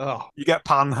bong. Oh, You get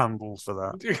panhandled for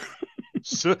that.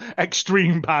 so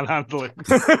extreme panhandling.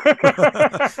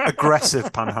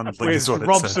 Aggressive panhandling is With what it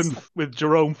Robson, says. with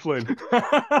Jerome Flynn.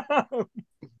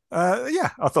 Yeah,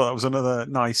 I thought that was another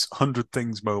nice 100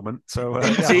 things moment. So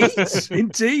Indeed,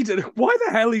 indeed. And why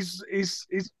the hell is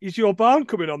your barn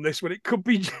coming on this when it could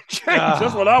be changed?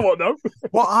 That's what I want to know.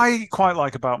 What I quite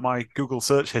like about my Google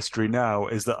search history now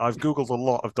is that I've Googled a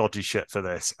lot of dodgy shit for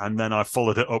this, and then I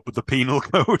followed it up with the penal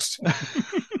code.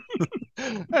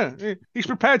 He's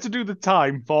prepared to do the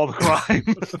time for the crime.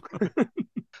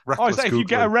 Reckless If you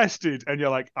get Googling. arrested and you're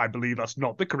like, I believe that's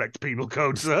not the correct penal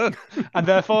code, sir, and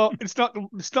therefore it's not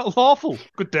lawful.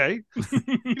 Good day.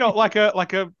 Like a what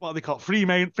do they call it?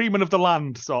 Freeman of the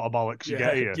land sort of bollocks you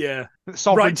get here. Yeah.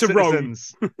 Sovereign Right to roam.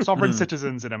 citizens. Sovereign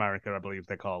citizens in America, I believe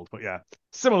they're called. But yeah,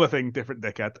 similar thing, different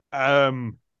dickhead.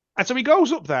 And so he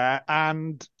goes up there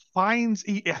and finds.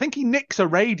 I think he nicks a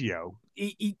radio.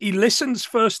 He listens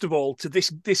first of all to this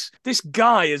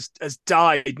guy has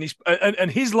died,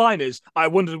 and his line is, I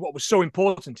wondered what was so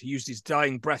important. He used his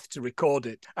dying breath to record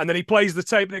it, and then he plays the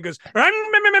tape and it goes.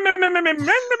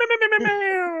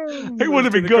 It would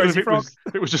have been good if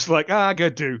it was just like, go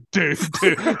do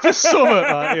just something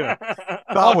like,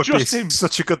 That would be just him.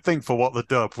 such a good thing for What the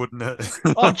Dub, wouldn't it?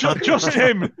 Or just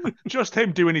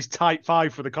him doing his type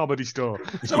 5 for the Comedy Store.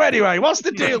 So anyway, what's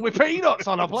the deal with peanuts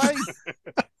on a plane?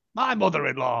 My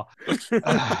mother-in-law.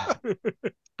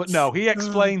 But no, he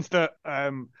explains that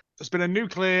there's been a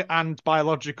nuclear and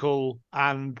biological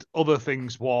and other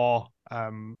things war,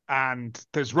 and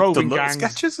there's roving Done little gangs.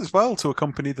 sketches as well to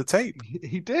accompany the tape.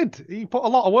 He did. He put a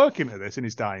lot of work into this in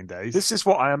his dying days. This is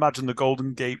what I imagine the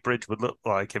Golden Gate Bridge would look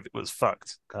like if it was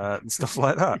fucked and stuff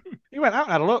like that. He went out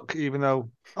and had a look, even though,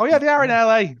 they are in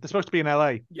LA. They're supposed to be in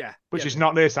LA, Yeah. which is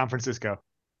not near San Francisco.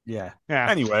 Yeah. Yeah.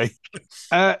 Anyway,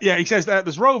 he says that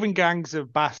there's roving gangs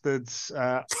of bastards.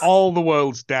 All the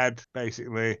world's dead,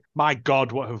 basically. My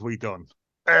God, what have we done?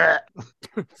 yeah.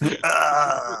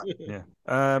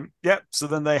 So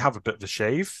then they have a bit of a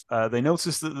shave. They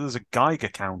notice that there's a Geiger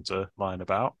counter lying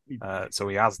about. So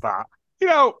he has that.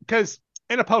 Because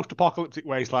in a post-apocalyptic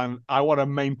wasteland, I want to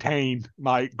maintain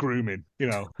my grooming.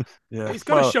 Yeah. He's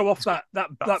got to show off that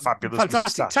fabulous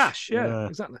fantastic moustache. tash. Yeah, Yeah.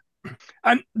 exactly.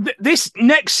 And this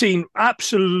next scene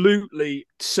absolutely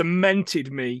cemented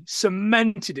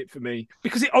it for me,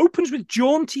 because it opens with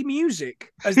jaunty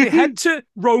music as they head to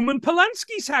Roman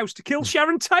Polanski's house to kill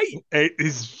Sharon Tate. It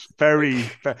is very.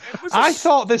 I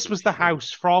thought this was the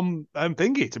house from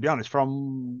Thingy, to be honest,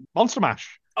 from Monster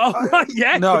Mash. Oh, right,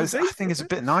 yeah. No, could I be. think it's a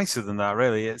bit nicer than that,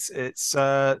 really. It's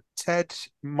Ted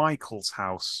Michael's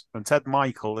house. And Ted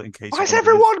Michael, in case... Why has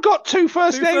everyone got two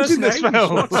first names in this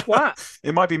film? What twat.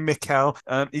 It might be Mikkel.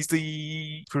 He's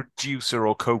the producer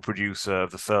or co-producer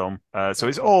of the film. So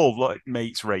it's all like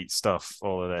mates rate stuff,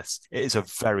 all of this. It is a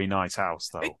very nice house,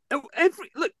 though.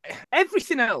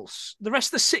 Everything else, the rest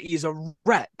of the city is a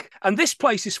wreck. And this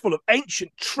place is full of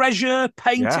ancient treasure,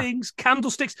 paintings,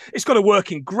 candlesticks. It's got a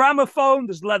working gramophone.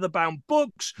 There's leather-bound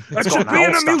books. It got should an be in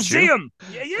owl a statue. museum.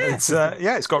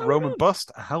 Yeah. It's got Roman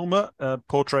bust, a helmet, a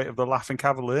portrait of the Laughing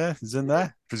Cavalier is in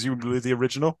there, presumably the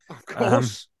original. Of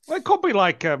course. Well, it could be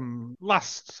like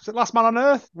Last Man on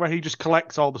Earth, where he just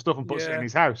collects all the stuff and puts it in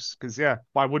his house. Because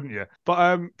why wouldn't you?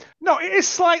 But no, it is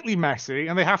slightly messy,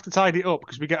 and they have to tidy it up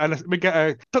because we get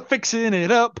a fixing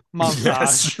it up montage.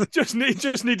 Yes. just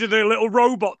needed a little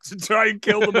robot to try and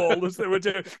kill them all as they were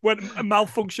doing when a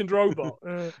malfunctioned robot.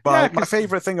 But my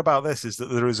favourite thing about this is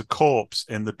that there is a corpse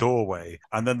in the doorway,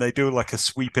 and then they do like a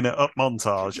sweeping it up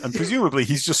montage, and presumably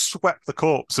he's just swept the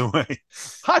corpse away.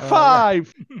 High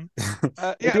five!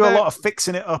 They do a lot of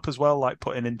fixing it up as well, like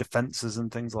putting in defences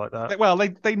and things like that. Well,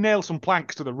 they nail some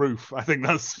planks to the roof. I think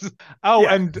that's.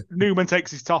 And Newman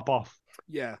takes his top off.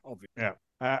 Yeah, obviously.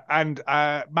 Yeah. And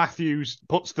Matthews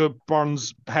puts the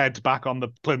bronze head back on the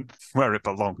plinth Where it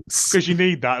belongs. because you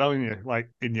need that, don't you? Like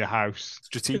in your house.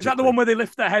 Is that the one where they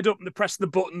lift their head up and they press the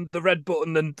button, the red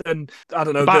button, and I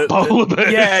don't know, Back bowl of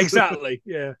it. Yeah, exactly.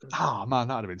 Yeah. Oh man,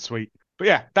 that'd have been sweet. But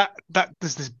yeah,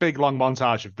 there's this big long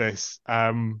montage of this.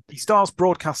 He starts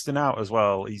broadcasting out as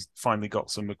well. He's finally got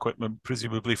some equipment,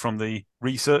 presumably from the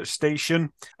research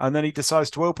station. And then he decides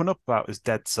to open up about his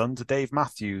dead son to Dave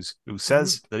Matthews, who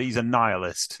says that he's a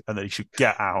nihilist and that he should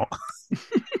get out.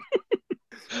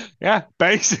 Yeah,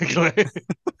 basically.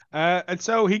 And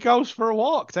so he goes for a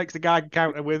walk, takes the Geiger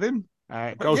counter with him.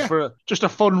 Goes for just a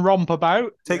fun romp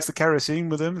about. Takes the kerosene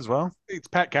with him as well. It's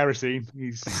pet kerosene.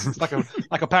 It's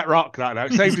like a pet rock that now. It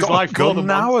saved He's his got life a gun more than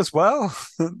now once. as well.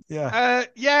 Yeah.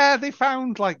 Yeah, they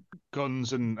found like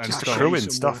guns and Just stuff. crewing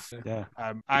stuff. Yeah.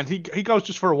 And he goes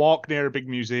just for a walk near a big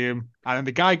museum, and then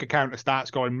the Geiger counter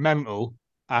starts going mental,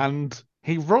 and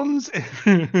he runs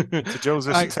To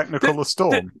Joseph's Technicolor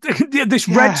storm. This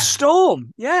red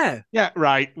storm. Yeah. Yeah,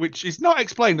 right, which is not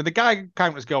explained, and the Geiger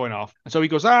counter's going off. And so he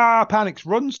goes, panics,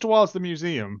 runs towards the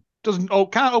museum,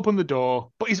 can't open the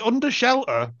door, but he's under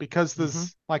shelter because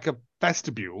there's like a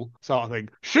vestibule sort of thing.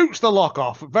 Shoots the lock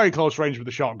off at very close range with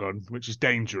the shotgun, which is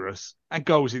dangerous, and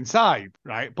goes inside,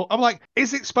 right? But I'm like,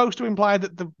 is it supposed to imply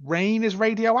that the rain is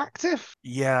radioactive?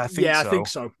 Yeah, I think so. I think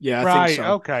so. Yeah, I Right, think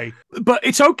so. okay. But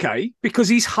it's okay because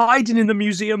he's hiding in the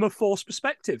Museum of Forced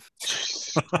Perspective.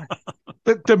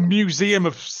 The Museum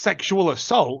of Sexual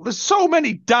Assault. There's so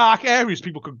many dark areas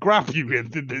people could grab you in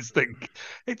this thing.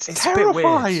 It's a bit weird.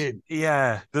 terrifying.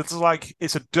 Yeah, there's like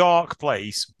it's a dark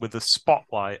place with a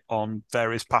spotlight on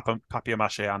various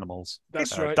papier-mâché animals.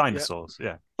 That's right. Dinosaurs,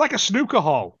 yeah. Like a snooker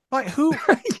hall. Like who?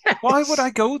 Yes. Why would I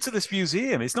go to this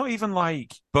museum? It's not even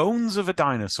like bones of a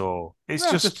dinosaur. It's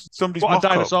just somebody's what a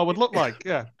mock-up. dinosaur would look like.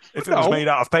 Yeah. If it was made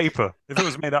out of paper, if it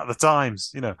was made out of the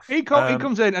Times, you know. He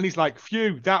comes in and he's like,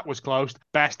 phew, that was close.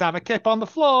 Best have a kip on the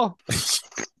floor.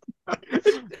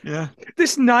 Yeah.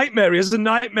 This nightmare, he has a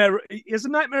nightmare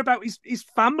about his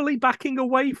family backing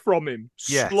away from him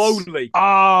slowly.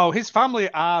 Oh, his family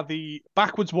are the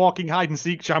backwards walking hide and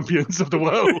seek champions of the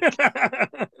world.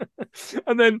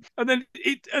 and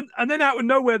then out of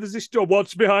nowhere there's this door.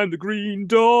 What's behind the green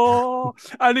door?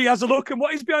 And he has a look, and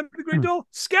what is behind the green door?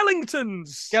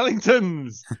 Skeletons,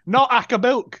 not Acker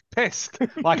milk. Pissed,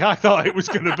 like I thought it was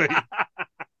going to be.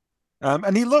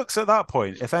 And he looks at that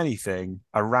point, if anything,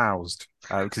 aroused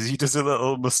because he does a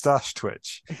little mustache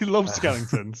twitch. He loves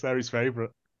skeletons; they're his favourite.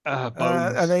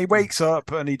 And then he wakes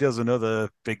up and he does another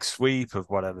big sweep of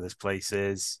whatever this place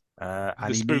is.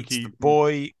 And he meets the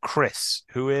boy Chris,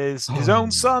 who is his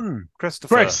own son,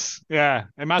 Christopher. Chris, yeah,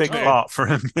 imagine big part for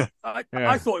him.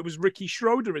 I thought it was Ricky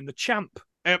Schroeder in The Champ.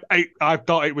 I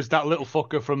thought it was that little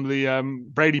fucker from the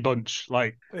Brady Bunch.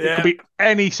 Like it could be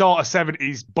any sort of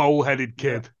 70s bowl-headed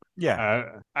kid.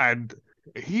 Yeah. And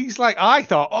he's like, I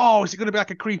thought, is it going to be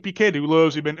like a creepy kid who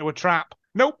lures him into a trap?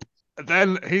 Nope.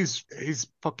 Then his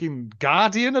fucking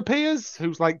guardian appears,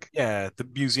 who's like... Yeah, the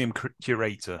museum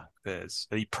curator appears.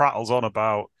 And he prattles on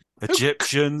about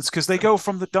Egyptians, because they go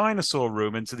from the dinosaur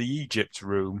room into the Egypt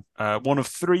room, one of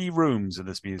 3 rooms in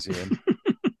this museum,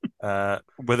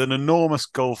 with an enormous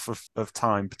gulf of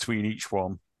time between each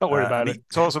one. Don't worry about it. He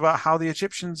talks about how the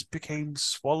Egyptians became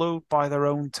swallowed by their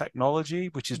own technology,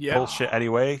 which is bullshit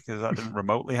anyway, because that didn't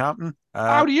remotely happen.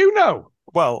 How do you know?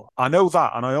 Well, I know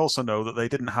that, and I also know that they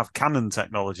didn't have cannon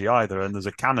technology either, and there's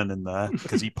a cannon in there,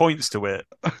 because he points to it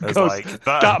as like...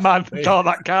 That man thought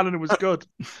that cannon was good.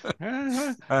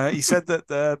 He said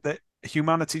that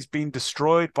humanity's been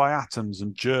destroyed by atoms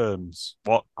and germs.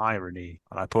 What irony.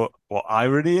 And I put, what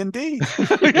irony indeed.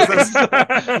 It's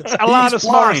He's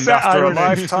blind after a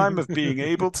lifetime of being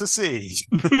able to see.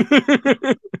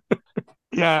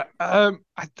 Yeah.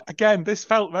 Again, this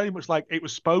felt very much like it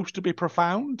was supposed to be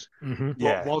profound,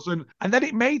 but wasn't. And then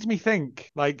it made me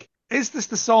think, like, is this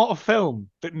the sort of film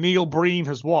that Neil Breen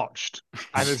has watched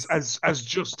and has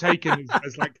just taken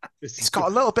as like this? It's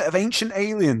got a little bit of Ancient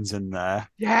Aliens in there.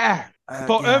 Yeah.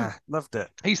 But loved it.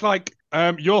 He's like,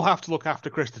 you'll have to look after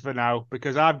Christopher now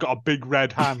because I've got a big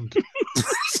red hand.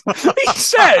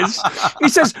 He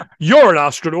says, you're an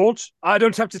astronaut. I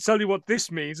don't have to tell you what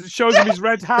this means. It shows him his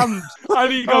red hand.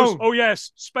 And he goes, oh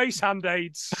yes, space hand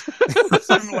aids.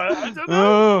 I don't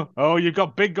know. Oh, you've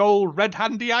got big old red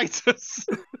handyitis.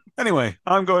 Anyway,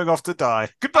 I'm going off to die.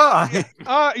 Goodbye.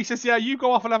 He says, yeah, you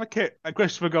go off and have a kit. And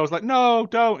Christopher goes like, no,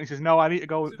 don't. He says, no, I need to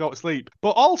go to sleep.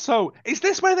 But also, is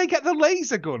this where they get the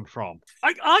laser gun from?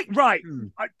 I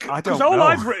don't know. All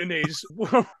I've written is,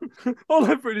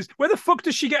 where the fuck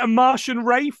does she get a Martian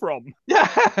ray from? Yeah.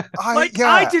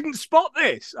 I didn't spot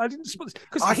this.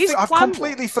 Because I've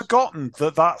completely forgotten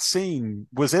that scene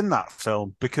was in that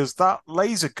film because that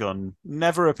laser gun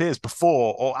never appears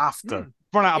before or after.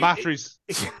 run out of batteries.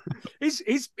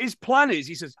 His plan is,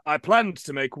 he says, I planned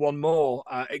to make one more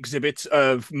exhibit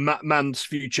of man's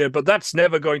future, but that's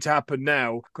never going to happen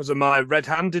now because of my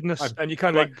red-handedness. And you're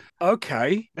kind of like,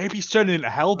 okay. Maybe he's turning into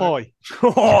Hellboy.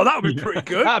 Oh, that would be pretty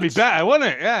good. That'd be better,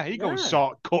 wouldn't it? Yeah, he goes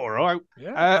sort of cut her out.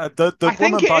 Yeah. I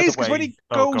think it is because when he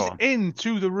goes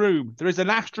into the room, there is an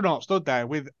astronaut stood there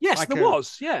with. Yes, like there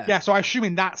was. Yeah. Yeah, so I'm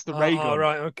assuming that's the ray gun. Oh,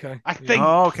 right. Okay. I think.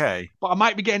 Oh, okay. But I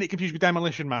might be getting it confused with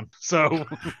Demolition Man. So.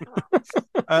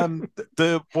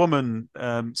 The woman,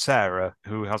 Sarah,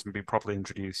 who hasn't been properly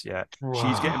introduced yet,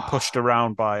 she's getting pushed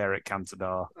around by Eric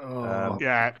Cantona.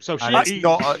 Yeah, so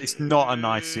it's not a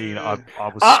nice scene.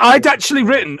 I'd actually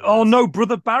written, oh no,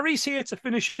 Brother Barry's here to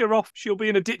finish her off. She'll be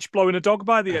in a ditch blowing a dog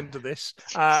by the end of this.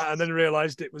 And then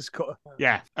realised it was cut.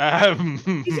 Yeah. Is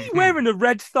he wearing a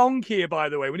red thong here, by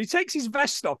the way? When he takes his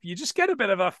vest off, you just get a bit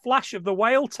of a flash of the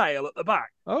whale tail at the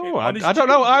back. Oh, I don't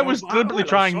know. I was deliberately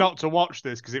trying not to watch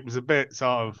this because it was a bit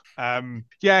sort of,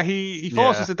 he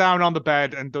forces her down on the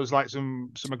bed and does like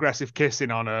some aggressive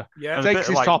kissing on her. Yeah, takes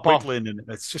his top off. And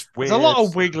it's just weird. There's a lot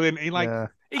of wiggling.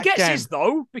 He gets his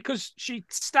though because she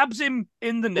stabs him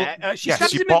in the neck. She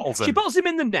bottles him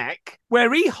in the neck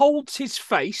where he holds his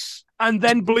face and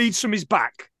then bleeds from his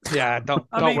back. Yeah, don't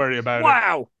worry about it.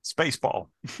 Wow. Space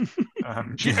bottle.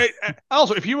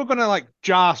 Also, if you were gonna like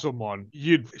jar someone,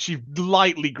 she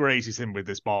lightly grazes him with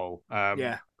this bottle.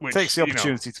 Which takes the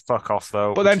opportunity to fuck off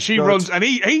though. But then she runs and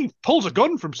he pulls a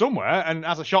gun from somewhere and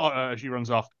has a shot at her as she runs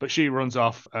off. But she runs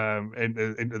off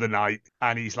into the night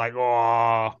and he's like,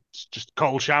 oh, it's just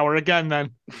cold shower again then.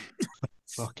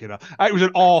 Fucking hell. It was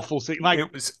an awful scene. Like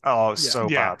it was so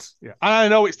bad. Yeah. And I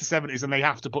know it's the 70s and they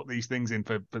have to put these things in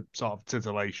for sort of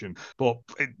titillation. But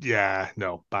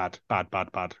bad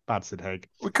Sid Haig.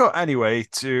 We cut anyway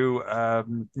to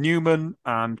Newman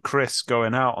and Chris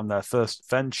going out on their first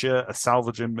venture, a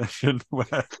salvaging mission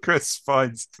where Chris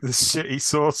finds this shitty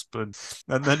saucepan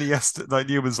and then he has to, like,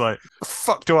 Newman's like, the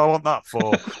fuck do I want that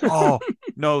for? Oh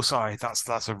no, sorry,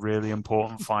 that's a really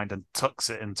important find, and tucks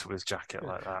it into his jacket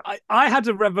like that. I had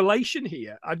a revelation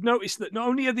here. I'd noticed that not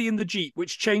only are they in the Jeep,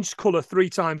 which changed colour 3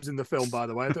 times in the film, by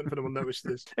the way. I don't know if anyone noticed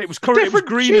this. It was green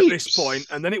Jeeps at this point,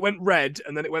 and then it went red,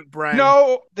 and then it went brown.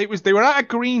 No, they were at a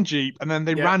green Jeep, and then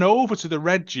they ran over to the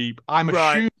red Jeep. I'm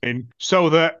assuming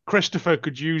so that Christopher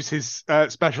could use his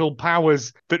special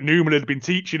powers that Newman had been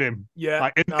teaching him. Yeah,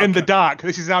 like in the dark.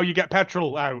 This is how you get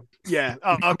petrol out. Yeah.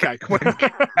 Oh, okay.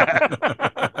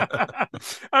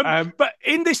 But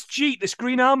in this Jeep, this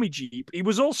Green Army Jeep, he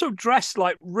was also dressed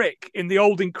like Rick in the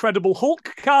old Incredible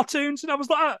Hulk cartoons, and I was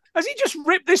like, has he just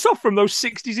ripped this off from those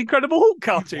 60s Incredible Hulk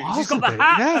cartoons? He's got the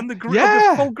hat and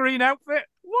the full green outfit.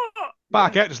 What?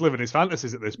 Barkett just living his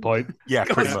fantasies at this point. Yeah,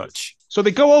 pretty much. So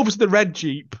they go over to the red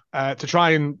Jeep to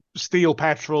try and steal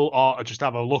petrol or just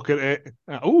have a look at it.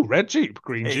 Red Jeep,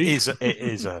 green Jeep. It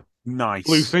is a nice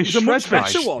Bluefish. It was a much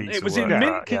better nice one. It was in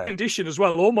mint condition as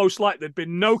well, almost like there'd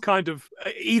been no kind of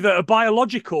either a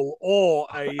biological or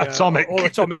atomic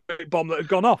bomb that had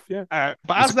gone off. Yeah. But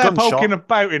as they're poking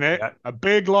about in it, a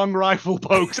big long rifle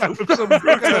pokes out of some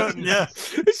curtain. Yeah,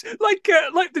 it's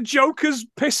like the Joker's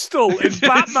pistol in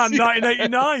Batman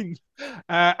 1989.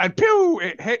 And pew!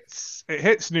 It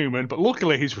hits Newman, but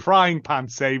luckily his frying pan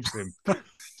saves him.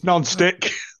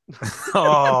 Non-stick.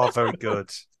 Oh, very good.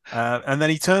 And then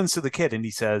he turns to the kid and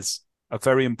he says, a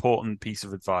very important piece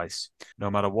of advice. No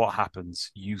matter what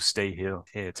happens, you stay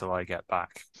here till I get back.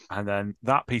 And then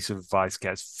that piece of advice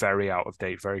gets very out of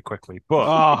date very quickly.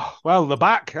 But they're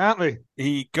back, aren't they?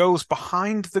 He goes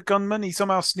behind the gunman. He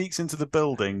somehow sneaks into the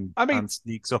building and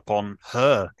sneaks up on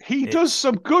her. He does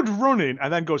some good running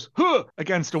and then goes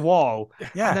against a wall.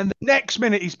 Yeah. And then the next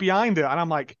minute he's behind her. And I'm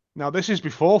like, now, this is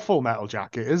before Full Metal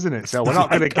Jacket, isn't it? So we're not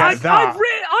going to get that. I've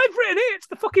written it. It's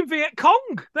the fucking Viet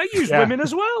Cong. They use women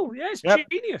as well. Yeah, it's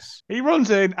genius. He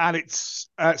runs in and it's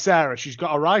Sarah. She's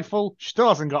got a rifle. She still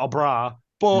hasn't got a bra.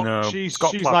 But she's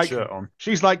like,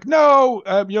 she's like, no,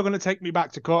 you're going to take me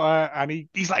back to Cutter. And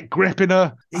he's like gripping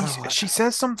her. She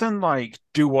says something like,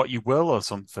 do what you will or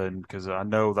something, because I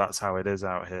know that's how it is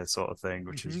out here sort of thing,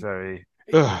 which is very...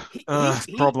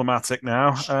 problematic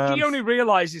now. He only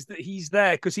realizes that he's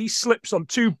there because he slips on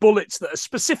 2 bullets that are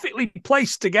specifically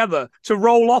placed together to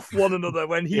roll off one another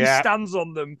when he stands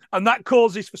on them, and that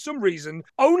causes, for some reason,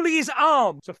 only his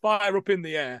arm to fire up in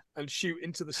the air and shoot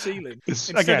into the ceiling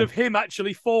instead of him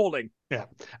actually falling. Yeah,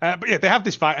 but they have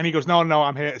this fight, and he goes, "No,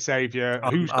 I'm here to save you."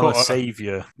 I'm a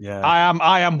savior. Yeah,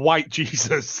 I am White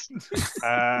Jesus.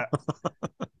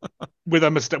 With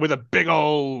a big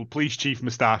old police chief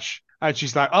mustache. And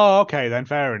she's like, oh, okay, then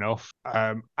fair enough.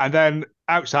 And then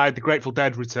outside, the Grateful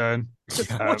Dead return.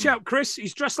 Watch out, Chris.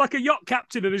 He's dressed like a yacht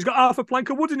captain and he's got half a plank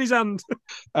of wood in his hand.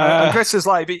 And Chris is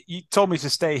like, you told me to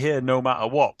stay here no matter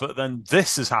what, but then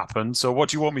this has happened, so what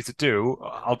do you want me to do?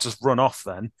 I'll just run off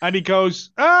then. And he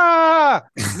goes, ah!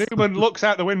 Newman looks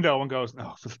out the window and goes,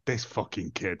 oh, this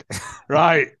fucking kid.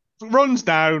 Right. Runs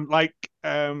down, like,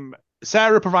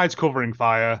 Sarah provides covering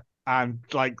fire, and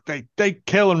like they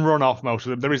kill and run off most of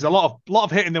them. There is a lot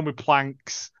of hitting them with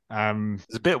planks. There's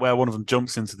a bit where one of them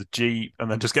jumps into the Jeep and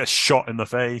then just gets shot in the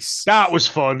face. That was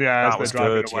fun, yeah. That was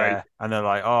good, yeah. And they're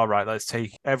like, all right, let's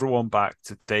take everyone back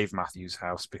to Dave Matthews'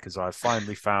 house because I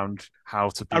finally found how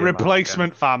to be a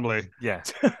replacement family. Yeah.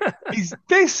 Is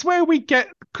this where we get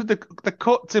the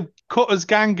cut to Cutter's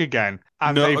gang again?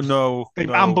 And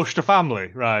they've ambushed a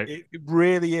family, right? It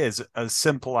really is as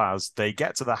simple as they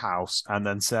get to the house and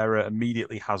then Sarah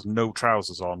immediately has no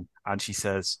trousers on and she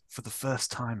says, for the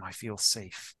first time, I feel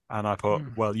safe. And I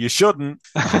put, well, you shouldn't.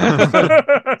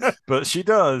 But she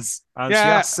does. And she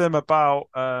asks him about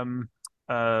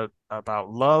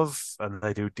love, and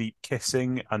they do deep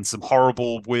kissing and some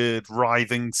horrible, weird,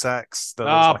 writhing sex.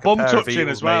 Like bum touching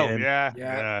as well.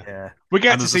 Yeah. We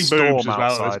get to see boobs as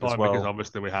well at this point because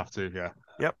obviously we have to. Yeah.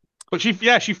 Yep. But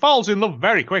she falls in love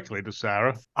very quickly, does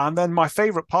Sarah? And then my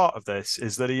favourite part of this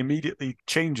is that he immediately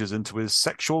changes into his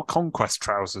sexual conquest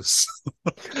trousers.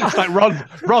 Like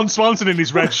Ron Swanson in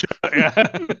his red shirt.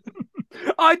 Yeah.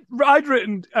 I'd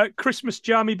written Christmas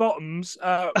jammy bottoms,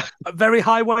 very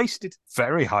high waisted.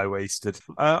 Very high waisted.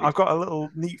 I've got a little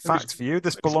neat fact for you.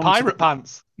 This belongs pirate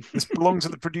pants. This belongs to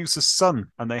the producer's son,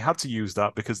 and they had to use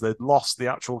that because they'd lost the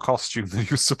actual costume that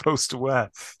he was supposed to wear.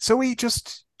 So he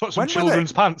just put some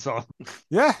children's pants on.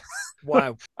 Yeah.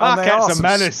 Wow. And they are a some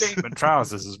menace. Statement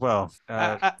trousers as well.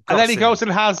 And then he goes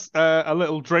and has a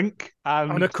little drink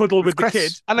and a cuddle with the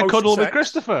kid. And a cuddle with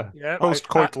Christopher. Yeah.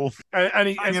 Post-coital. And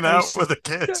he hanging out with a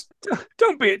kid.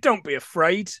 Don't be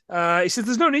afraid. He said,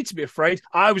 there's no need to be afraid.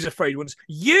 I was afraid once.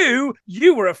 You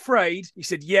were afraid. He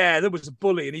said, yeah, there was a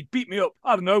bully and he'd beat me up,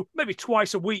 I don't know, maybe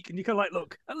twice a week. And you can like,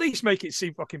 look, at least make it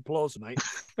seem fucking plausible, mate.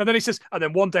 And then he says, and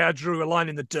then one day I drew a line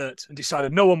in the dirt and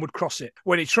decided no one would cross it.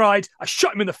 When he tried, I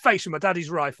shot him in the face with my daddy's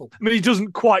rifle. I mean, he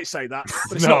doesn't quite say that.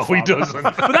 But it's no, he doesn't.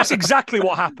 But that's exactly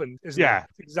what happened, isn't it?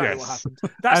 Exactly what happened.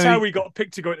 That's how we got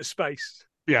picked to go into space.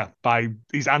 Yeah, by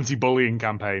his anti-bullying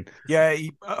campaign. Yeah,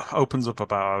 he opens up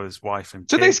about his wife and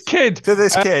kids. To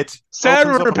this kid.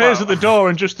 Sarah appears at the door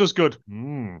and just does good.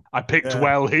 I picked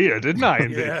well here, didn't I?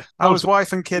 Yeah. His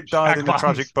wife and kid died in a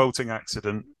tragic boating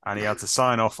accident, and he had to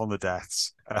sign off on the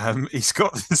deaths. He's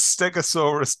got this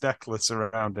Stegosaurus necklace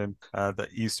around him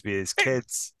that used to be his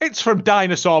kid's. It's from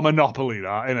Dinosaur Monopoly,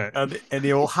 that, isn't it? And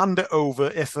he'll hand it over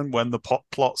if and when the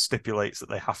plot stipulates that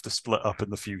they have to split up in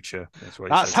the future.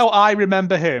 That's how I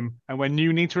remember him. And when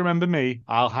you need to remember me,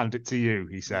 I'll hand it to you,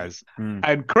 he says.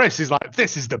 And Chris is like,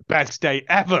 this is the best day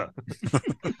ever.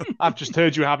 I've just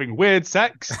heard you having weird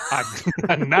sex.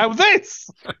 And now this.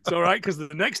 It's all right, because the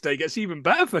next day gets even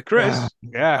better for Chris.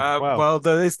 Well,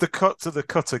 there is the cut to the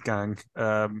Cutter gang,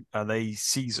 and they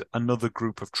seize another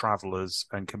group of travellers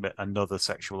and commit another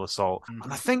sexual assault.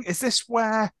 And I think, is this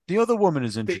where the other woman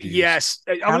is introduced? Yes.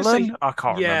 Helen? I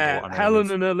can't remember what her Helen name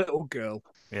is. and her little girl.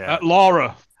 Yeah.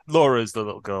 Laura. Laura is the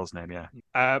little girl's name,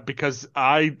 yeah. Because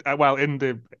I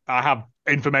have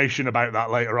information about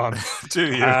that later on. Do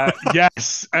you?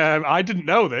 Yes. I didn't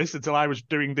know this until I was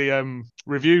doing the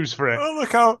reviews for it.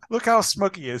 Oh, look how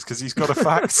smug he is because he's got a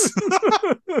fact.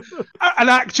 An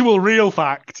actual real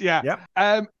fact, yeah.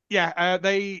 Yep.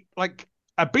 They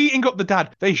beating up the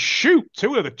dad. They shoot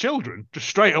two of the children just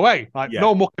straight away.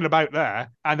 No mucking about there.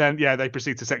 And then, they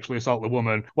proceed to sexually assault the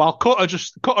woman. While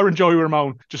Cutter and Joey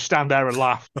Ramone just stand there and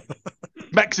laugh.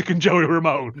 Mexican Joey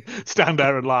Ramone stand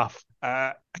there and laugh.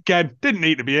 Again, didn't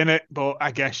need to be in it, but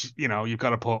I guess, you've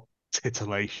got to put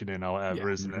titillation in or whatever,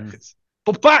 isn't it?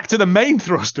 But back to the main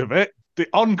thrust of it, the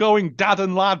ongoing dad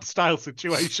and lad style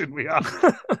situation we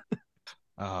have.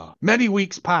 Many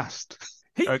weeks passed.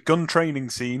 A gun training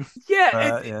scene.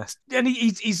 Yes. And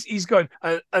he's going,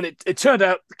 and it turned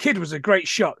out the kid was a great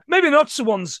shot. Maybe not the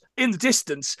ones in the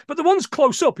distance, but the ones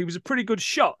close up, he was a pretty good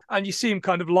shot. And you see him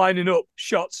kind of lining up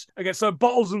shots against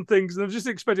bottles and things, and I'm just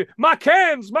expecting, my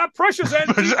cans, my precious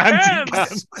empty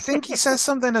cans. I think he says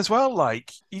something as well,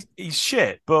 like, he's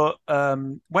shit, but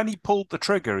when he pulled the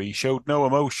trigger, he showed no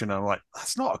emotion. I'm like,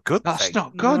 that's not a good thing. That's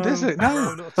not good, is it?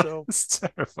 No, not at all. It's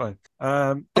terrifying.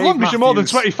 As Dave long as you're more than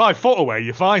Matthews- 25 foot away,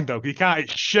 you're fine, though. You can't hit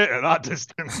shit at that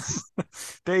distance.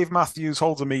 Dave Matthews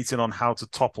holds a meeting on how to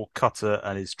topple Cutter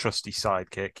and his trusty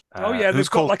sidekick. Oh yeah, who's they've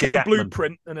got called like a Getman.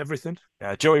 blueprint and everything.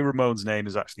 Joey Ramone's name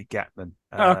is actually Getman.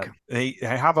 Okay. They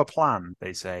have a plan,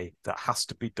 they say, that has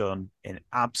to be done in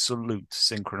absolute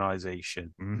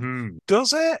synchronization. Mm-hmm.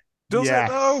 Does it? Does it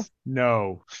though?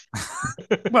 No.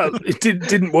 Well, it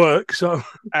didn't work, so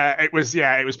It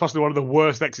was possibly one of the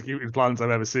worst executed plans I've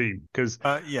ever seen because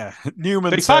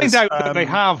Newman they says, find out that they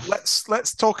have.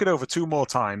 Let's talk it over 2 more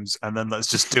times and then let's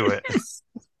just do it.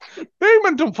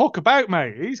 Newman don't fuck about,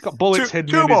 mate. He's got bullets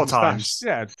hidden two in more his mustache. times.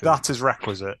 Yeah, That is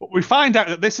requisite. we find out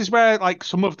that this is where like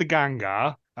some of the gang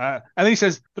are. And he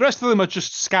says the rest of them are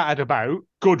just scattered about.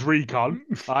 Good recon,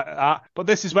 but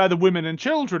this is where the women and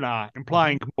children are,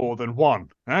 implying more than one.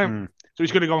 Right? So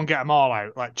he's going to go and get them all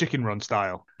out, like Chicken Run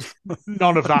style.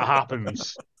 None of that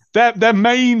happens. Their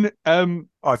main.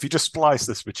 If you just splice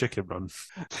this with Chicken Run,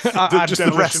 Add just the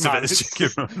Demolition rest of Man. it is Chicken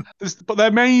Run. But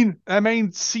their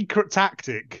main secret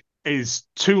tactic is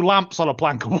 2 lamps on a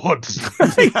plank of wood.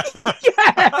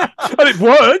 yeah, and it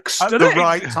works At doesn't the it?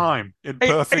 right time, in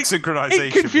perfect synchronization.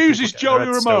 It confuses with people Joey getting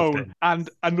their heads stoved Ramone in. and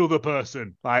another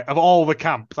person. Like of all the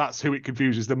camp, that's who it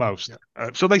confuses the most.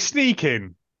 So they sneak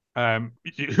in,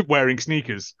 wearing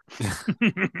sneakers,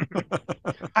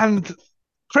 and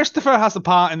Christopher has a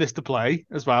part in this to play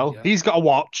as well. Yeah. He's got a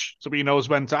watch, so he knows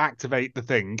when to activate the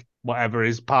thing, whatever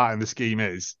his part in the scheme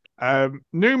is.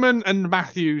 Newman and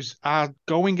Matthews are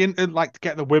going in to like to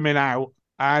get the women out,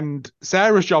 and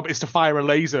Sarah's job is to fire a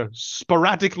laser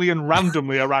sporadically and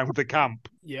randomly around the camp.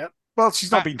 Yeah, Well,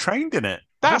 she's not been trained in it.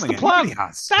 I That's don't the think plan. anybody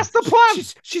has. That's the plan.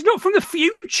 she's not from the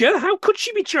future. How could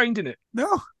she be trained in it?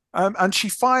 No. And she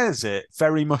fires it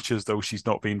very much as though she's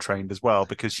not being trained as well,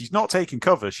 because she's not taking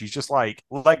cover. She's just like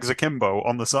legs akimbo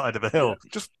on the side of a hill,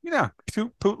 just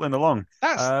pootling along.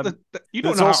 That's you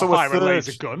don't there's know how also to a fire a third-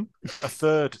 laser gun. A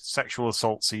third sexual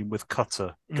assault scene with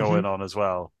Cutter Mm-hmm. going on as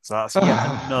well. So that's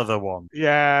yet another one.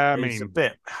 Yeah, It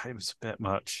was a bit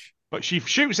much. but she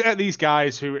shoots it at these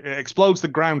guys who it explodes the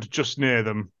ground just near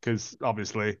them because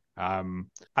obviously. And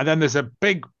then there's a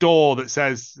big door that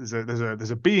says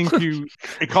there's a B&Q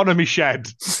economy shed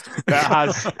that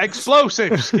has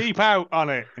explosives. Keep out on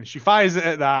it, and she fires it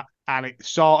at that, and it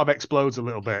sort of explodes a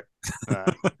little bit.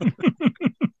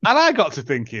 And I got to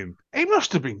thinking, it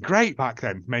must have been great back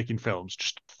then making films.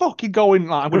 Just fucking going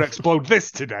like, I'm going to explode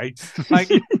this today, like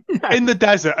in the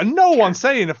desert, and no one's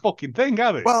saying a fucking thing,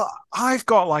 are they? Well, I've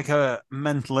got like a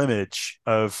mental image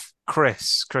of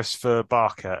Christopher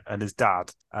Barker, and his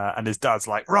dad. And his dad's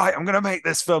like, right, I'm going to make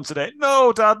this film today.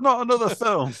 No, Dad, not another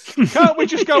film. Can't we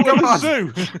just go to Come the on.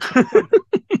 zoo?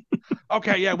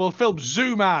 Okay, yeah, we'll film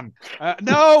Zoo Man.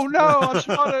 No, I just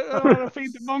want to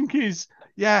feed the monkeys.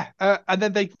 Yeah, and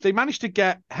then they managed to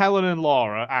get Helen and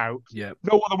Laura out. Yeah.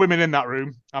 No other women in that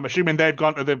room. I'm assuming they've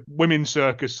gone to the women's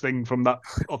circus thing from that.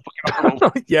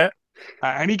 Fucking Yeah.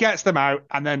 and he gets them out,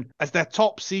 and then as their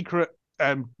top secret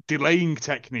delaying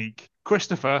technique,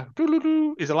 Christopher,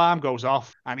 his alarm goes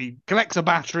off, and he connects a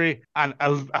battery, and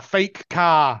a fake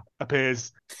car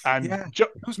appears, and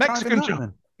Who's Mexican driving that, Joe.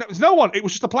 then? There was no one. It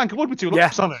was just a plank of wood with 2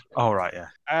 lamps on it. Oh, right,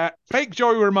 yeah. Fake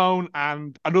Joey Ramone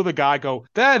and another guy go,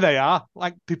 there they are.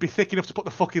 Like, they'd be thick enough to put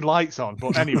the fucking lights on.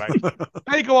 But anyway,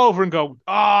 they go over and go,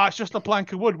 it's just a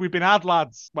plank of wood. We've been had,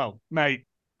 lads. Well, mate.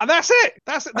 And that's it.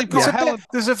 They've got Helen.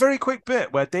 There's a very quick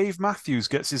bit where Dave Matthews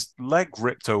gets his leg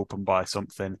ripped open by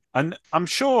something. And I'm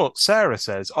sure Sarah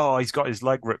says, he's got his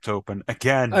leg ripped open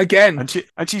again.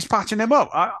 And she's patching him up.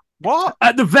 What?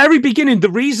 At the very beginning,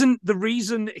 the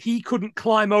reason he couldn't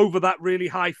climb over that really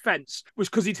high fence was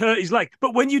because he'd hurt his leg.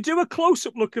 But when you do a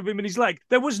close-up look of him and his leg,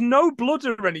 there was no blood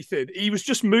or anything. He was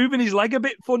just moving his leg a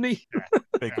bit funny.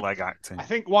 Big leg acting. I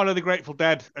think one of the Grateful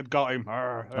Dead had got him.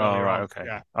 Right, okay.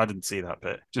 Yeah. I didn't see that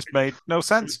bit. Just made no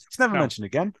sense. It's never No. mentioned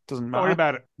again. Doesn't Don't worry matter.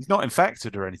 about it. He's not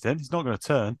infected or anything. He's not going to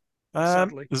turn.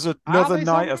 Sadly. There's another they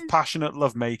night of zombies? passionate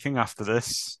lovemaking after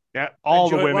this. Yeah, all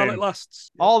Enjoy the it while women. it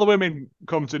lasts. All the women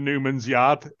come to Newman's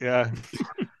yard. Yeah.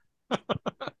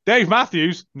 Dave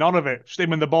Matthews, none of it. Just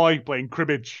him and the boy playing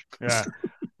cribbage. Yeah.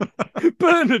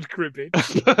 Bernard Cribbage.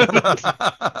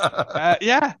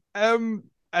 Yeah.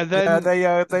 And then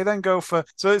they then go for,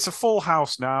 so it's a full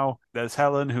house now. There's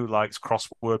Helen, who likes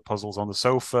crossword puzzles on the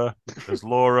sofa. There's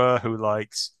Laura, who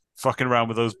likes fucking around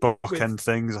with those bookend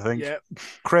things, I think. Yeah.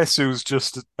 Chris, who's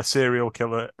just a serial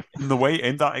killer in the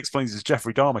waiting, that explains his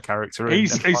Jeffrey Dahmer character.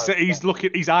 He's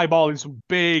eyeballing some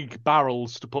big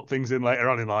barrels to put things in later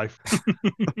on in life.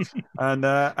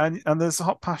 and there's a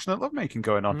hot, passionate lovemaking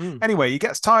going on. Anyway, he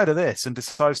gets tired of this and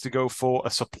decides to go for a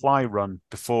supply run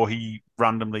before he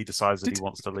randomly decides that he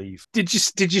wants to leave. Did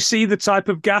you see the type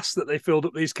of gas that they filled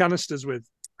up these canisters with?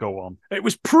 Go on. It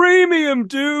was premium,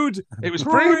 dude. It was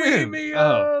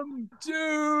premium,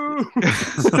 dude.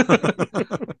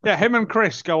 Yeah, him and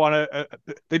Chris go on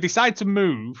they decide to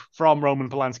move from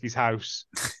Roman Polanski's house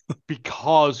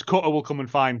because Cutter will come and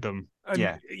find them.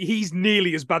 And he's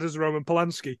nearly as bad as Roman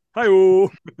Polanski. Hi-oh.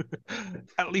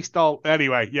 At least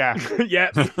anyway, yeah.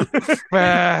 Yeah.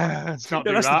 Let's not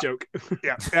do that's that. the joke.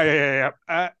 Yeah.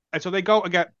 And so they go to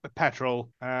get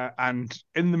petrol, and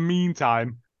in the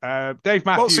meantime, Dave Matthews.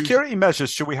 What security measures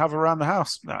should we have around the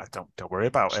house? No, don't worry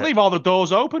about it. Leave all the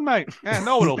doors open, mate. Yeah,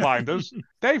 no one will find us.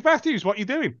 Dave Matthews, what you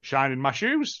doing? Shining my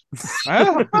shoes.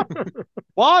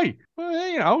 Why?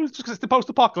 Well, it's just 'cause it's the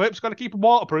post-apocalypse. Got to keep them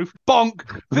waterproof.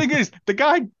 Bonk. Thing is, the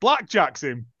guy blackjacks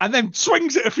him and then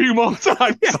swings it a few more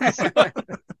times,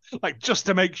 like just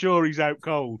to make sure he's out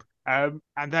cold. And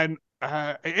then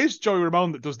it is Joey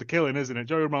Ramone that does the killing, isn't it?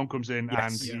 Joey Ramone comes in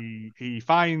and he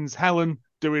finds Helen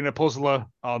doing a puzzler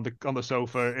on the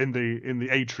sofa in the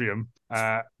atrium,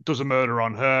 does a murder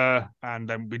on her, and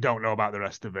then we don't know about the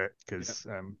rest of it because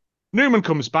Newman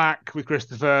comes back with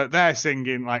Christopher. They're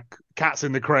singing like Cats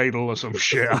in the Cradle or some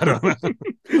shit. I don't know.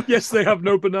 Yes, they have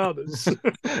no bananas. And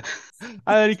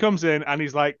then he comes in and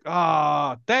he's like,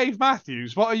 Dave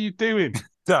Matthews, what are you doing?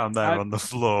 Down there on the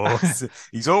floor.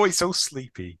 He's always so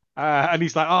sleepy. And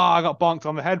he's like, I got bonked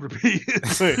on the head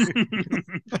repeatedly.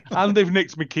 And they've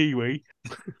nicked my kiwi.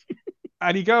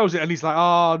 And he goes and he's like,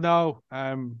 oh, no,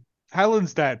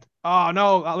 Helen's dead. Oh,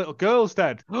 no, that little girl's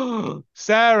dead.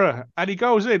 Sarah. And he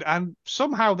goes in and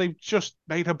somehow they've just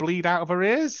made her bleed out of her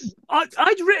ears.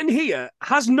 I'd written here,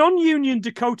 has non-union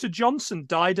Dakota Johnson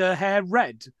dyed her hair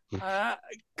red?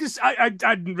 Because I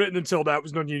hadn't written until now it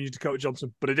was non-union Dakota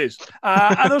Johnson, but it is.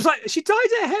 And I was like, she dyed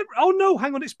her hair. Oh no,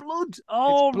 hang on, it's blood.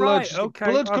 Oh, it's blood. right, okay.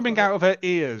 Blood coming out of her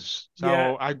ears.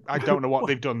 So I don't know what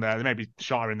they've done there. They maybe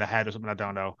shot her in the head or something. I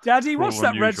don't know. Daddy, what's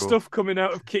that red stuff coming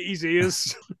out of Kitty's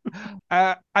ears?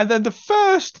 And then the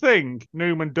first thing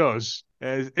Newman does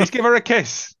is give her a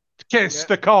kiss. Kiss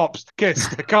the corpse. Kiss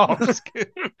the corpse.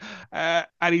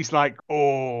 And he's like,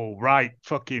 oh, right,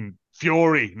 fucking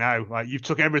fury now. Like, you've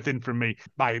took everything from me.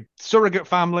 My surrogate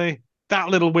family, that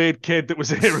little weird kid that was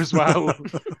here as well.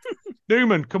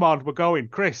 Newman, come on, we're going.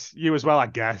 Chris, you as well, I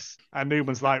guess. And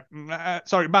Newman's like,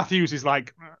 sorry, Matthews is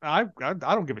like, I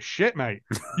don't give a shit, mate.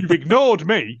 You've ignored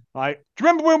me. Like, do you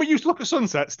remember when we used to look at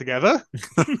sunsets together?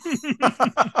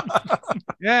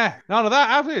 Yeah, none of that,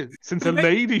 have you? Since a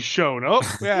lady's shown up.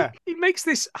 Yeah. He makes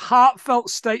this heartfelt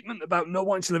statement about not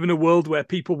wanting to live in a world where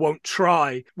people won't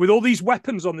try, with all these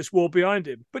weapons on this wall behind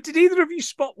him. But did either of you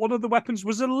spot one of the weapons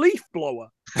was a leaf blower?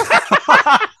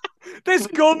 There's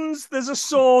guns, there's a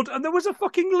sword, and there was a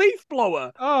fucking leaf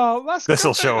blower. Oh, that's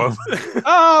this'll show him.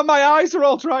 Oh, my eyes are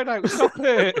all dried out. Stop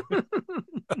it.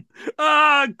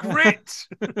 Grit.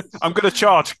 I'm going to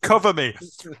charge. Cover me.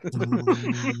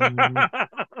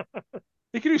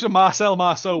 You can do some Marcel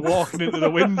Marceau walking into the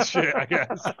wind shit, I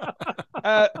guess.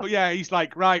 But yeah, he's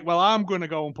like, right, well, I'm going to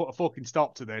go and put a fucking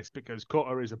stop to this because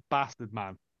Cutter is a bastard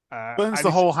man. Burns the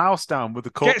whole house down with the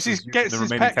corpses. Gets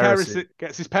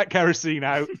his pet kerosene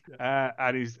out,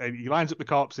 and he lines up the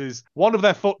corpses. One of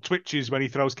their foot twitches when he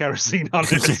throws kerosene on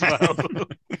it as well.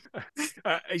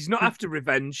 He's not after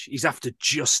revenge; he's after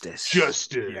justice.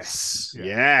 Justice,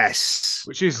 yes,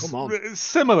 which is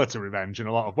similar to revenge in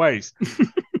a lot of ways.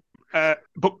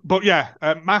 But yeah,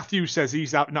 Matthew says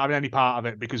he's not having any part of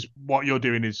it because what you're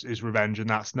doing is revenge, and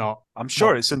that's not. I'm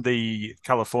sure it's in the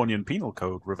Californian Penal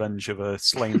Code, revenge of a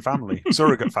slain family,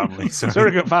 surrogate family.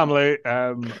 Surrogate family.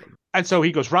 And so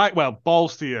he goes, right, well,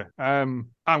 balls to you. I'm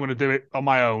going to do it on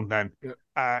my own then.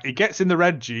 Yeah. He gets in the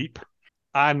red Jeep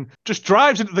and just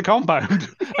drives into the compound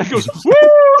and goes, woo!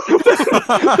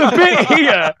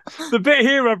 The bit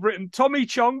here I've written, Tommy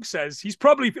Chong says he's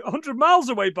probably 100 miles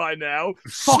away by now.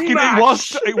 Fucking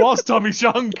it was Tommy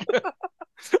Chong.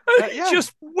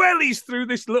 Just wellies through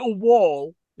this little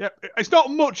wall Yeah, it's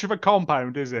not much of a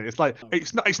compound, is it? It's like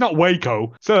it's not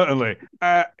Waco, certainly.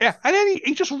 Yeah, and then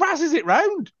he just razzes it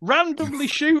round, randomly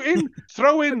shooting,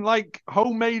 throwing like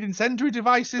homemade incendiary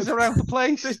devices around the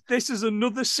place. This is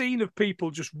another scene of people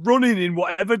just running in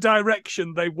whatever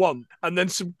direction they want, and then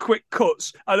some quick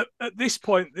cuts. And at this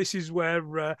point, this is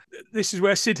where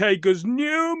Sid Haig goes,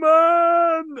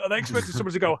 Newman, and I expected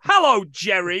someone to go, "Hello,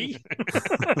 Jerry."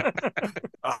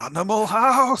 Animal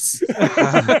House.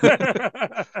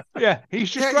 Yeah, he's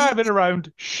just driving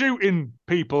around shooting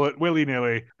people at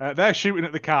willy-nilly. They're shooting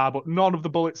at the car, but none of the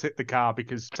bullets hit the car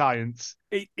because science.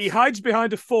 He hides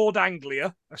behind a Ford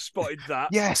Anglia. I spotted that.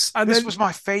 Yes, and this was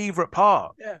my favourite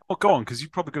part. Yeah. Well, go on, because you're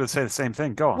probably going to say the same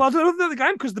thing. Go on. Well, I don't know the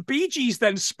game because the Bee Gees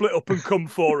then split up and come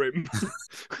for him.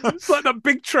 It's like that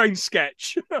Big Train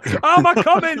sketch. Oh, my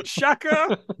comment,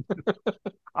 Shaka.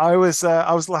 I was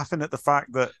laughing at the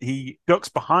fact that he ducks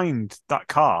behind that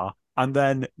car, and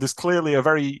then there's clearly a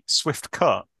very swift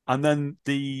cut, and then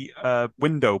the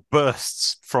window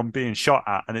bursts from being shot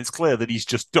at, and it's clear that he's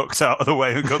just ducked out of the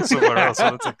way and gone somewhere else.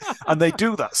 And they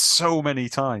do that so many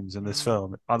times in this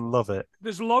film. I love it.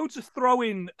 There's loads of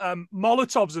throwing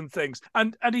Molotovs and things,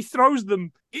 and he throws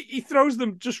them. He throws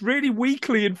them just really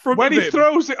weakly in front when of him. When he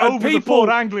throws it over the people, Ford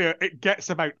Anglia, it gets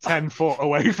about 10 foot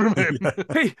away from him.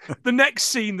 The next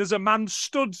scene, there's a man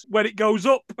stood when it goes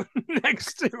up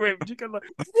next to him. You can like,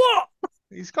 what?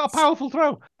 He's got a powerful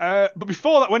throw. But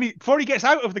before that, before he gets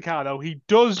out of the car, though, he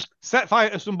does set fire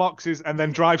to some boxes and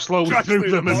then drive slowly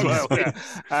through them as well.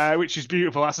 Yeah. Which is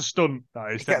beautiful. That's a stunt.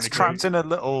 That is he gets trapped in a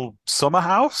little summer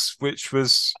house, which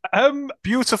was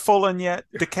beautiful and yet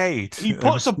decayed. He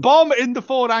puts a bomb in the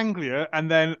Ford Anglia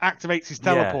and then activates his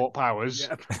teleport powers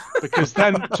because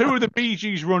then two of the Bee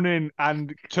Gees run in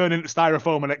and turn into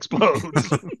styrofoam and explode,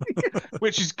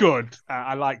 which is good.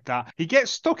 I like that. He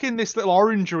gets stuck in this little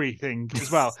orangery thing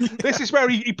as well. This is where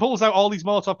he pulls out all these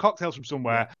Molotov cocktails from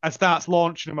somewhere and starts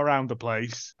launching them around the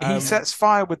place. He sets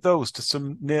fire with those to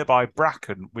some nearby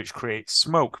bracken, which creates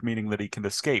smoke, meaning that he can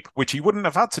escape, which he wouldn't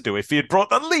have had to do if he had brought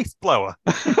the leaf blower.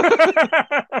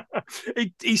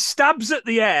 He stabs at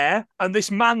the air, and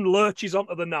this man lurches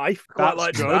onto the knife. Quite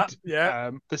like good. That.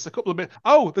 Yeah. There's a couple of bits.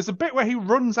 Oh, there's a bit where he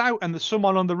runs out and there's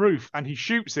someone on the roof, and he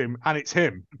shoots him, and it's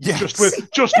him. Yes.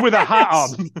 Just with a hat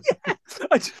on. Yeah.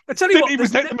 I tell you Didn't what, even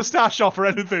take the moustache off or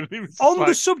anything.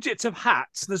 The subject of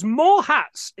hats, there's more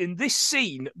hats in this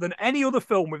scene than any other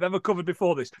film we've ever covered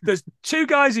before this. There's two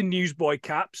guys in newsboy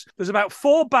caps. There's about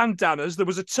 4 bandanas. There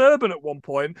was a turban at one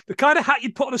point, the kind of hat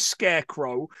you'd put on a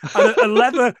scarecrow, and a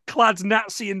leather-clad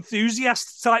Nazi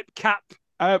enthusiast type cap.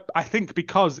 I think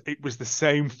because it was the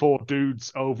same 4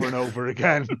 dudes over and over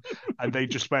again, and they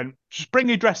just went, just bring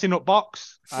your dressing up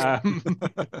box. Yeah,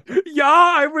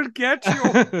 I will get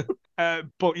you.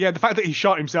 But yeah, the fact that he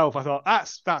shot himself, I thought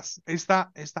is that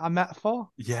a metaphor?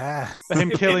 Yeah, for him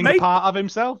killing a part of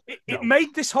himself. It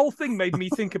made this whole thing made me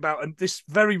think about, and this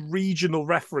very regional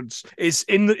reference is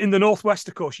in the Northwest.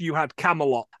 Of course, you had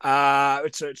Camelot.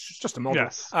 It's just a model.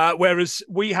 Yes. Whereas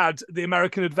we had the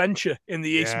American Adventure in the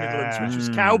East Midlands, which was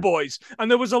cowboys, and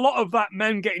there was a lot of that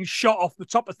men getting shot off the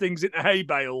top of things into hay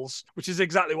bales, which is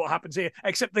exactly what happens here.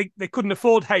 Except they couldn't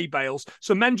afford hay bales,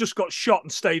 so men just got shot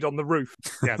and stayed on the roof.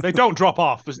 Yeah, they don't drop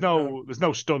off. There's no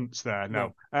stunts there.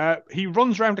 No. He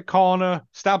runs around a corner,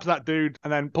 stabs that dude,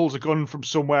 and then pulls a gun from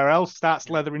somewhere else, starts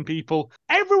leathering people.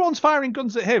 Everyone's firing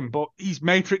guns at him, but he's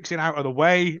matrixing out of the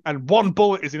way, and one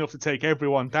bullet is enough to take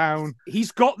everyone down.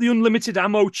 He's got the unlimited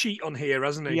ammo cheat on here,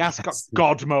 hasn't he? He has got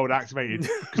God mode activated,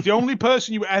 because the only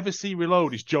person you ever see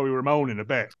reload is Joey Ramone in a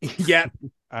bit. Yeah.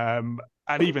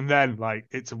 And even then, like,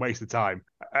 it's a waste of time.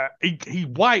 He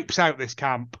wipes out this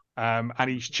camp, and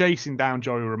he's chasing down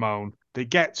Joey Ramone. They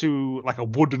get to like a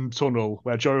wooden tunnel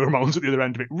where Joey Ramone's at the other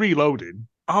end of it, reloading.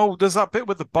 Oh, there's that bit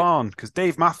with the barn, because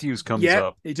Dave Matthews comes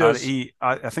up. He does.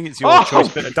 I think it's your choice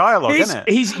bit of dialogue, isn't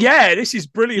it? This is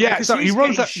brilliant. Yeah, so he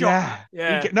runs up. Shot.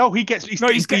 Yeah. He's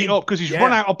getting beat up because he's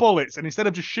run out of bullets, and instead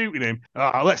of just shooting him,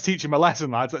 let's teach him a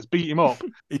lesson, lads. Let's beat him up.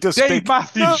 He does. Dave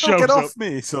Matthews shows get up. Off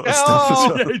me, sort of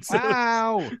stuff.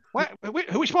 Ow!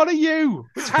 Which one are you?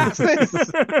 Which hat's this?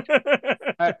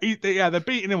 They're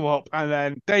beating him up, and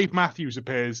then Dave Matthews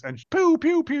appears and pew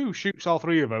pew pew shoots all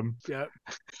 3 of them. Yeah.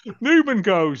 Newman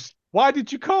goes, "Why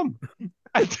did you come?"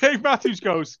 And Dave Matthews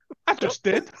goes, "I just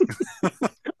did."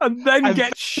 And then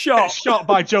gets shot. Gets shot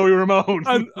by Joey Ramone.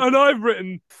 And I've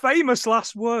written famous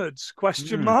last words, ? I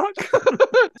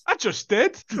just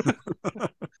did.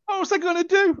 was they going to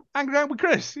do? Hang around with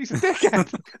Chris? He's a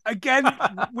dickhead. Again,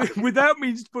 without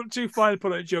me to put too fine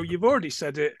upon it, Joe, you've already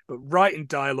said it, but writing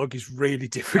dialogue is really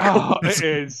difficult. Oh, it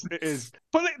is.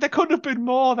 But there could have been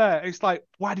more there. It's like,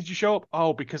 why did you show up?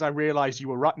 Oh, because I realised you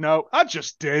were right. No, I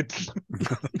just did.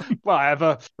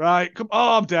 Whatever. Right. Come.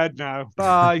 Oh, I'm dead now.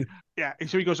 Bye. Yeah,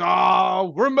 so he goes,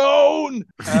 "Oh, Ramon!"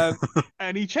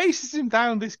 And he chases him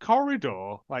down this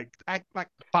corridor, like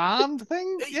barn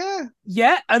thing.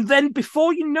 Yeah, and then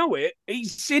before you know it,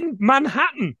 he's in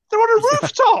Manhattan. They're on a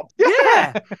rooftop.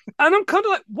 Yeah, and I'm kind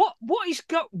of like, what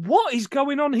is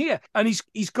going on here? And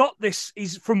he's got this.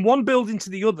 He's from one building to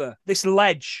the other. This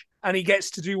ledge. And he gets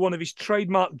to do one of his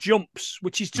trademark jumps,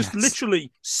 which is just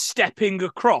literally stepping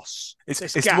across.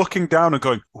 It's looking down and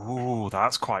going, ooh,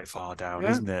 that's quite far down,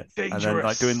 isn't it? Dangerous. And then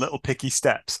like doing little picky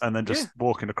steps and then just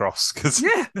walking across because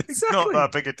it's exactly. not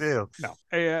that big a deal. No,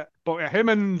 but him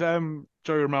and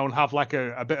Joey Ramone have like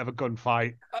a bit of a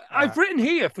gunfight. I've written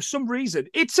here for some reason,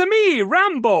 it's a me,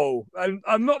 Rambo.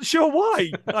 I'm not sure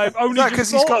why. I've only just because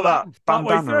he's got that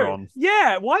bandana on.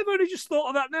 Yeah, why have I only just thought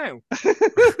of that now?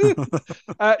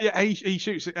 He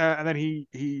shoots and then he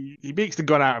beats the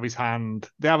gun out of his hand.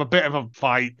 They have a bit of a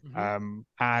fight,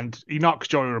 and he knocks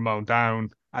Joey Ramone down.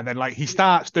 And then, like, he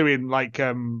starts doing, like,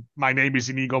 my name is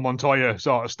Inigo Montoya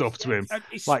sort of stuff to him. And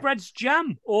he spreads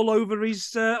jam all over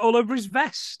his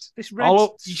vest. This red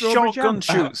he strawberry shotgun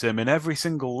jam. shoots him in every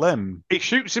single limb. It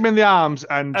shoots him in the arms,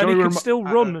 and he can still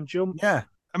run and jump. Yeah.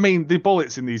 I mean, the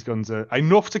bullets in these guns are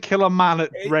enough to kill a man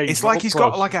at range. It's like he's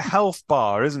got like a health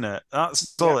bar, isn't it?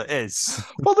 That's all it is.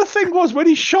 Well, the thing was, when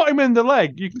he shot him in the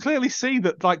leg, you can clearly see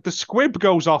that like the squib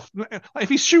goes off. Like, if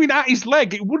he's shooting at his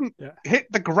leg, it wouldn't hit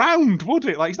the ground, would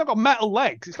it? Like, he's not got metal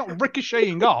legs. It's not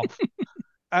ricocheting off.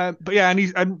 But yeah,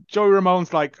 and Joey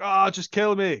Ramone's like, "Oh, just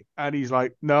kill me," and he's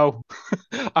like, "No,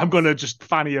 I'm gonna just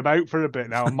fanny about for a bit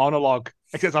now, a monologue."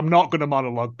 Except I'm not gonna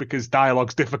monologue because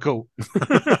dialogue's difficult.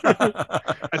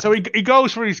 And so he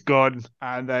goes for his gun,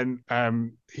 and then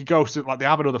he goes to they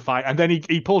have another fight, and then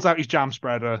he pulls out his jam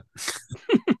spreader,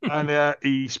 and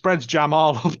he spreads jam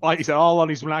all up, like he said, all on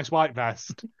his nice white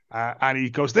vest, and he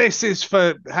goes, "This is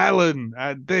for Helen,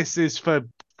 and this is for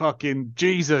fucking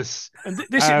Jesus. And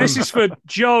this is for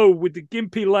Joe with the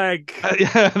gimpy leg.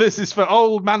 This is for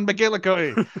old man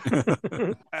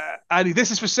McGillicuddy. And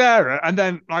this is for Sarah. And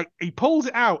then like he pulls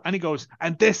it out and he goes,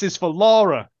 and this is for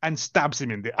Laura, and stabs him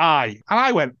in the eye. And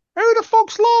I went, who the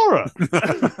fuck's Laura?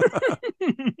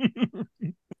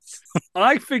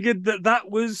 I figured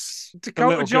that was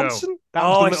Dakota Johnson. That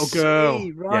was the little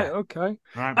girl. Right, okay.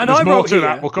 Right, and I wrote to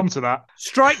that. We'll come to that.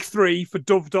 Strike 3 for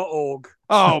Dove.org.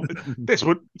 Oh, this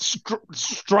would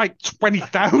strike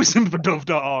 20,000 for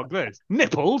Dove.org. This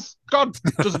nipples. God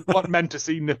doesn't want men to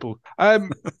see nipples.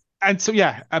 And so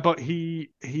but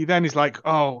he then is like,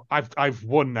 oh, I've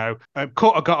won now.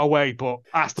 Cutter got away, but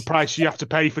that's the price you have to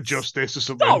pay for justice or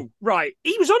something. Oh, right.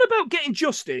 He was on about getting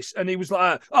justice, and he was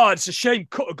like, oh, it's a shame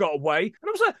Cutter got away. And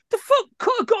I was like, the fuck,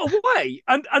 Cutter got away?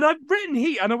 And I've written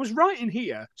here, and I was writing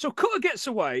here. So Cutter gets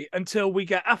away until we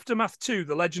get Aftermath 2,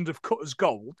 The Legend of Cutter's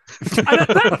Gold. And at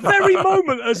that very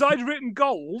moment, as I'd written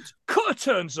gold, Cutter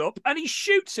turns up and he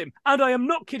shoots him. And I am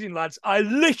not kidding, lads. I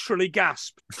literally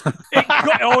gasped. It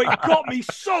got me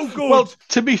so good. Well,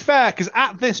 to be fair, because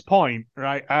at this point,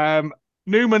 right,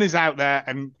 Newman is out there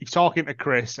and he's talking to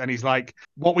Chris, and he's like,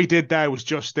 what we did there was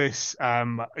justice.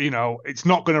 It's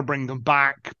not going to bring them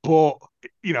back, but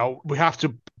we have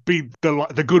to be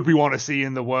the good we want to see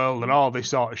in the world and all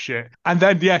this sort of shit. And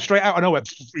then straight out of nowhere,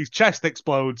 his chest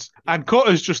explodes and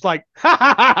Cutter's just like, hey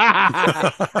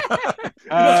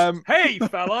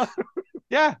fella.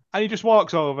 Yeah, and he just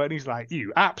walks over and he's like,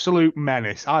 you absolute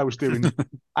menace. I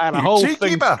had a whole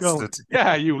thing going.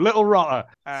 Yeah, you little rotter.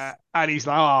 And he's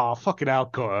like, oh, fucking hell,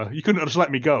 Cutter. You couldn't have just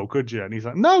let me go, could you? And he's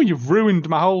like, no, you've ruined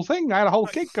my whole thing. I had a whole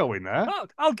kid going there.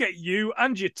 I'll get you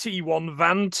and your T1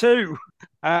 van too.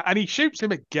 And he shoots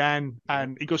him again,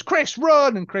 and he goes, Chris,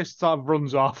 run! And Chris sort of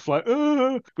runs off, like,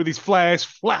 with his flares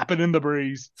flapping in the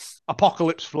breeze.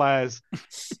 Apocalypse flares.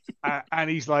 And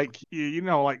he's like,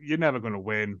 you're never going to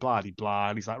win, blah, blah, blah.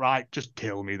 And he's like, right, just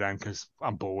kill me then, because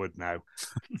I'm bored now.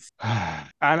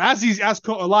 And as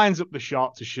Cutter lines up the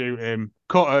shot to shoot him,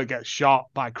 Cutter gets shot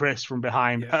by Chris from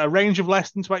behind at a range of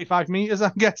less than 25 meters,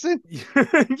 I'm guessing.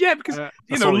 Yeah, because,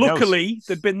 luckily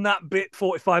there'd been that bit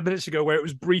 45 minutes ago where it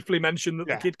was briefly mentioned that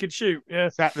the kid could shoot. Yeah,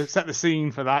 set the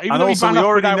scene for that. Even and though also, we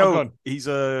already know he's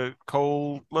a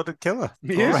cold-blooded killer.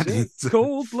 Yes,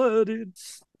 cold-blooded.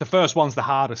 The first one's the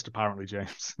hardest, apparently,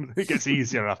 James. It gets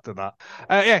easier after that.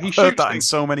 Yeah, he I've shoots heard that him. in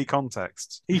so many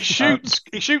contexts. He shoots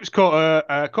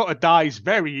Cutter. Cutter dies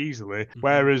very easily,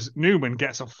 whereas Newman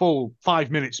gets a full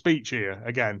 5-minute speech here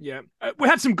again. Yeah, we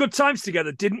had some good times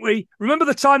together, didn't we? Remember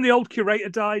the time the old curator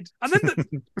died, and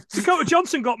then Dakota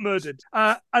Johnson got murdered,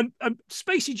 and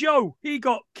Spacey Joe, he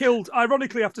got killed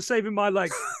ironically after saving my leg.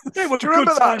 They were Do you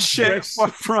remember good that times, shit? Chris.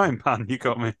 What frying pan you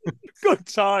got me? Good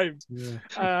times.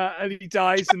 Yeah. And he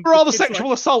dies. And For all the kid's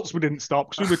sexual assaults we didn't stop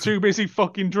because we were too busy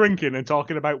fucking drinking and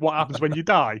talking about what happens when you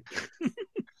die.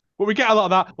 But we get a lot of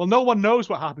that. Well, no one knows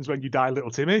what happens when you die,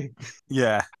 little Timmy.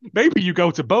 Yeah. Maybe you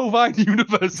go to Bovine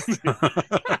University.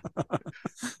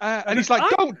 And he's like,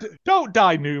 don't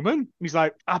die, Newman. And he's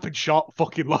like, I've been shot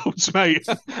fucking loads, mate.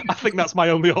 I think that's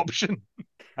my only option.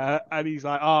 And he's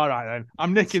like, all right then,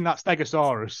 I'm nicking that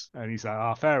Stegosaurus. And he's like,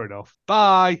 oh, fair enough.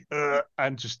 Bye.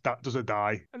 And just that doesn't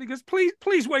die. And he goes,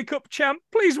 please wake up, champ.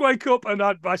 Please wake up. And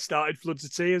I started floods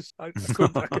of tears. I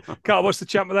can't watch the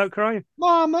champ without crying.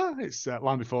 Mama, it's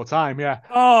Land Before Time, yeah.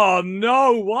 Oh,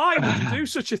 no. Why would you do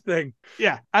such a thing?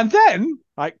 Yeah. And then,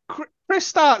 like, Chris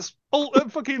starts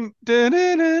fucking...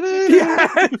 Yeah.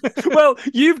 Well,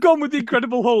 you've gone with the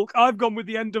Incredible Hulk. I've gone with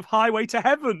the end of Highway to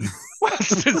Heaven. Well,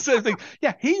 it's the same thing.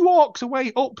 Yeah, he walks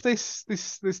away up this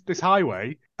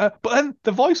highway, but then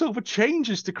the voiceover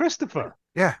changes to Christopher.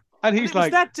 Yeah. And he's It was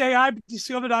like, that day I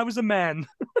discovered I was a man.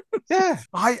 yeah.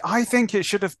 I think it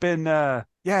should have been,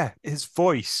 his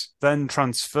voice then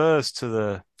transfers to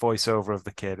the voiceover of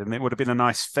the kid, and it would have been a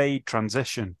nice fade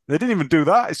transition. They didn't even do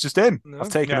that. It's just him. No. I've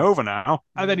taken Yeah. over now.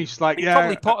 And then he's like, He yeah.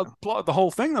 probably plotted the whole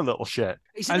thing, the little shit.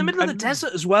 He's in the And- middle of the and-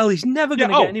 desert as well. He's never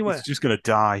going to get anywhere. He's just going to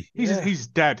die. He's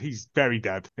dead. He's very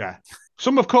dead. Yeah.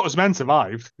 Some of Cutter's men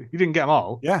survived. He didn't get them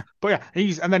all. Yeah. But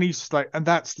yeah, and then he's like, and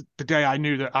that's the day I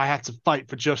knew that I had to fight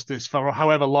for justice for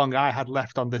however long I had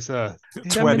left on this earth.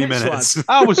 20 minutes, minutes.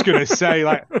 I was going to say,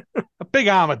 like, a big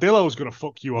armadillo's going to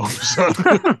fuck you up. So.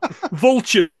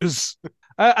 Vultures.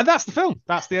 And that's the film.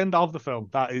 That's the end of the film.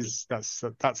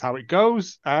 That's how it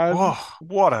goes. Whoa,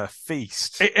 what a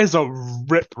feast. It is a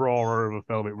rip roarer of a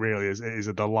film. It really is. It is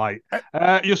a delight.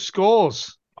 Your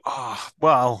scores.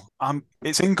 Well,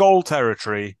 it's in gold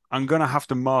territory. I'm going to have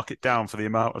to mark it down for the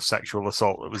amount of sexual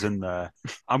assault that was in there.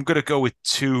 I'm going to go with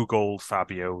 2 gold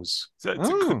Fabios.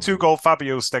 Oh. 2 gold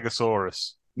Fabios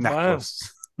Stegosaurus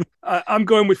necklace. I'm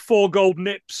going with 4 gold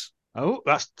nips. Oh,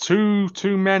 that's too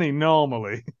many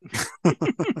normally.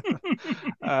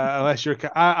 Unless you're,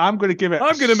 I'm going to give it.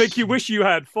 I'm going to make you wish you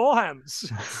had 4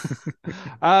 hands.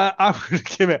 I'm going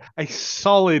to give it a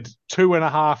solid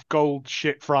 2.5 gold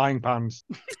shit frying pans.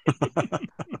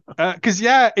 Because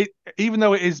even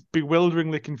though it is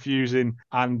bewilderingly confusing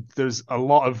and there's a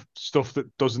lot of stuff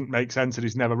that doesn't make sense and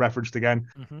is never referenced again,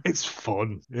 it's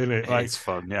fun, isn't it? Like, It's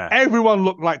fun, yeah. everyone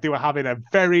looked like they were having a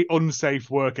very unsafe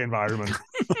work environment.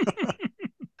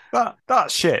 That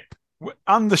ship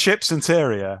and the ship's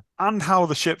interior and how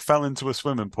the ship fell into a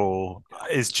swimming pool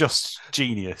is just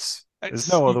genius.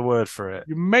 There's no other word for it.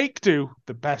 You make do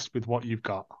the best with what you've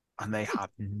got. And they had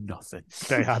nothing.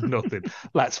 They had nothing.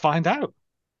 Let's find out.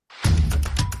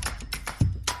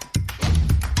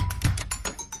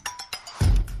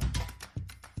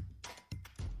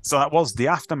 So that was The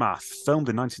Aftermath, filmed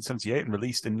in 1978 and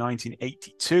released in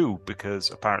 1982 because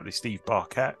apparently Steve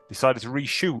Barkett decided to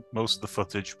reshoot most of the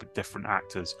footage with different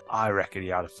actors. I reckon he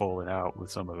had a falling out with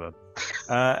some of them.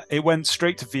 It went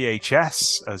straight to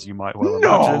VHS, as you might well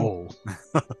imagine.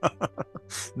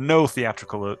 No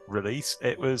theatrical release.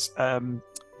 It was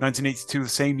 1982, the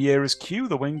same year as Q,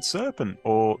 The Winged Serpent,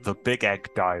 or The Big Egg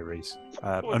Diaries.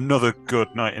 Another good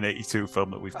 1982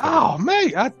 film that we've covered. Oh,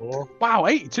 mate. Wow,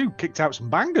 82 kicked out some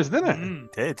bangers, didn't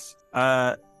it? Did.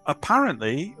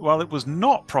 Apparently, while it was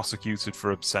not prosecuted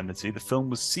for obscenity, the film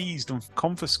was seized and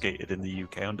confiscated in the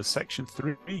UK under Section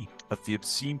 3 of the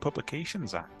Obscene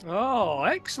Publications Act. Oh,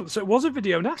 excellent. So it was a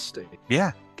video nasty.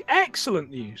 Yeah.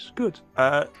 Excellent news. Good.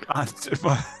 And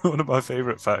one of my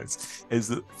favourite facts is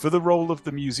that for the role of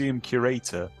the museum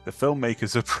curator, the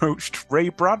filmmakers approached Ray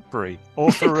Bradbury,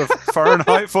 author of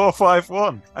Fahrenheit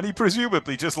 451, and he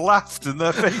presumably just laughed in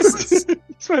their faces.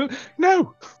 So,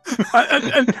 no.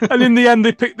 and in the end,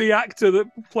 they picked the actor that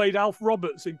played Alf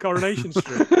Roberts in Coronation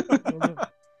Street.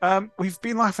 We've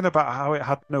been laughing about how it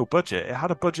had no budget. It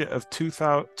had a budget of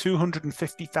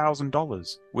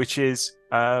 $250,000, which is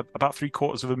about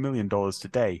 $750,000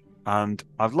 today. And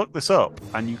I've looked this up,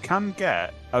 and you can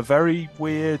get a very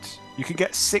weird. You can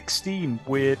get 16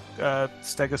 weird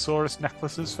Stegosaurus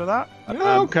necklaces for that.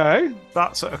 Okay.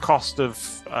 That's at a cost of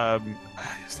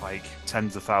it's like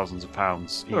tens of thousands of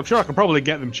pounds. I'm sure I can probably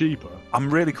get them cheaper.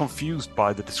 I'm really confused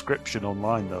by the description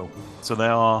online, though. So they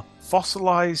are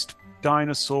fossilized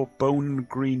dinosaur bone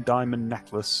green diamond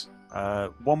necklace,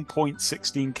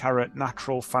 1.16 carat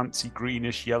natural fancy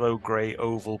greenish yellow grey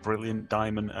oval brilliant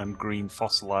diamond and green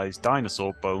fossilized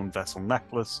dinosaur bone vessel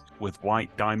necklace with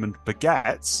white diamond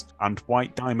baguettes and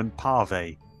white diamond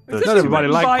pave. Not everybody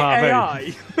likes pave.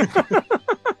 AI.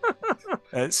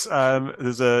 It's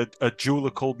there's a jeweler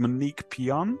called Monique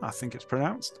Pion, I think it's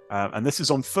pronounced, and this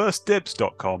is on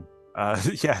firstdibs.com.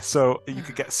 So you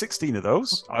could get 16 of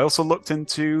those. I also looked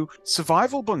into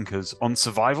survival bunkers on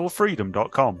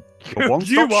survivalfreedom.com.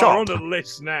 You are on a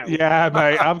list now. Yeah,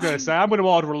 mate. I'm going to say I'm going to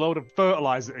order a load of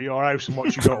fertilizer at your house and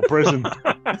watch you go to prison.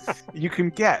 You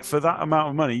can get, for that amount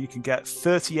of money, you can get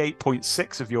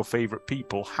 38.6 of your favourite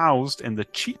people housed in the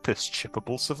cheapest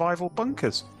shippable survival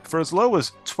bunkers for as low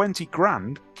as 20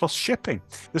 grand plus shipping.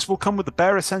 This will come with the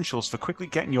bare essentials for quickly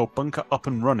getting your bunker up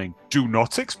and running. Do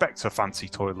not expect a fancy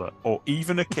toilet or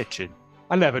even a kitchen.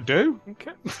 I never do.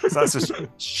 Okay. So that's a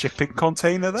shipping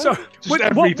container then? So, Just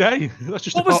every day. That's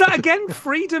just what was that again?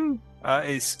 Freedom?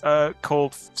 It's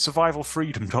called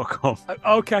survivalfreedom.com.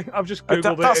 Okay, I've just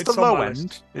Googled it. That's It's the on low my end.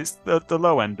 list. It's the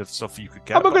low end of stuff you could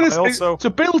get. I'm going to also... to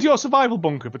build your survival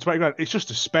bunker for 20 grand. It's just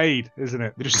a spade, isn't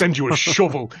it? They just send you a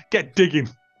shovel. Get digging.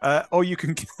 Or you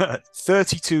can get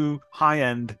 32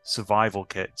 high-end survival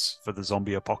kits for the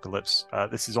zombie apocalypse.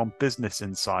 This is on Business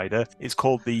Insider. It's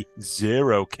called the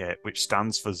Zero Kit, which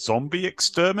stands for Zombie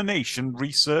Extermination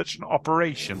Research and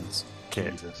Operations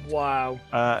Kit. Wow.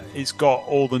 It's got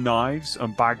all the knives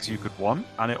and bags you could want,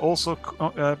 and it also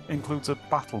includes a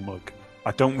battle mug. I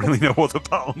don't really know what the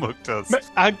battle mug does.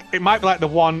 It might be like the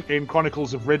one in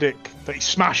Chronicles of Riddick that he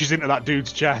smashes into that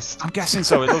dude's chest. I'm guessing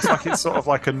so. It looks like it's sort of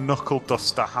like a knuckle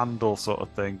duster handle sort of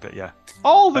thing, but yeah.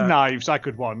 All the knives I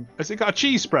could want. Has it got a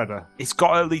cheese spreader? It's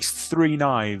got at least 3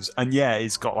 knives, and yeah,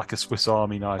 it's got like a Swiss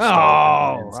Army knife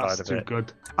That's of too it.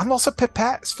 good. And lots of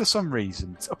pipettes for some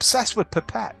reason. It's obsessed with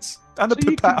pipettes. And a So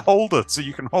you pipette can- holder so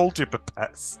you can hold your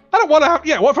pipettes. I don't want to have...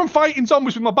 Yeah, what if I'm fighting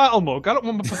zombies with my battle mug? I don't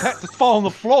want my pipette to fall on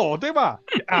the floor, do I?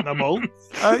 You animal.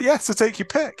 So take your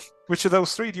pick. Which of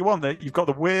those 3 do you want? You've got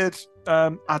the weird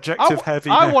adjective-heavy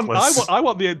I necklace.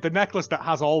 want the necklace that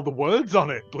has all the words on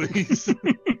it, please.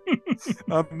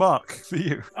 Mark, for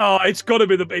you. Oh, it's got to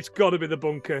be the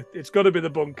bunker. It's got to be the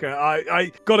bunker.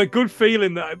 I got a good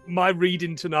feeling that my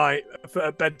reading tonight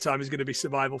at bedtime is going to be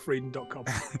survivalfreedom.com.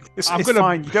 It's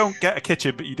fine. You don't get a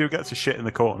kitchen, but you do get to shit in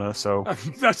the corner. So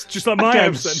That's just like my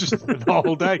Again, house. it's Then. just the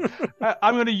whole day.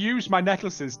 I'm going to use my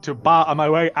necklaces to barter my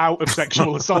way out of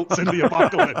sexual assaults in the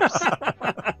apocalypse.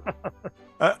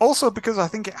 Also, because I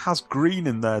think it has green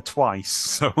in there twice,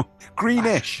 so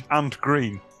greenish and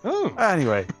green. Oh.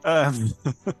 Anyway,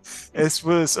 this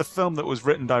was a film that was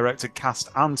written, directed,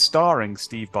 cast, and starring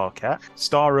Steve Barkett,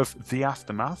 star of The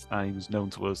Aftermath, and he was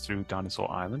known to us through Dinosaur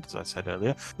Island, as I said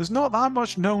earlier. There's not that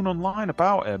much known online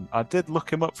about him. I did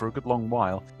look him up for a good long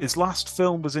while. His last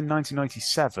film was in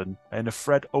 1997 in a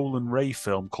Fred Olen Ray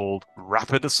film called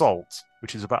Rapid Assault,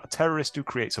 which is about a terrorist who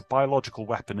creates a biological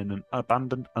weapon in an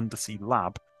abandoned undersea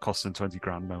lab, costing 20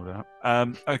 grand, no doubt.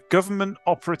 A government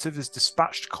operative is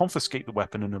dispatched to confiscate the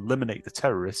weapon and eliminate the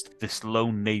terrorist. This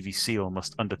lone Navy SEAL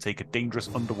must undertake a dangerous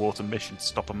underwater mission to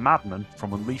stop a madman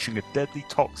from unleashing a deadly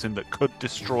toxin that could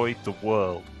destroy the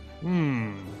world.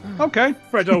 Okay.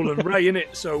 Fred Olen Ray in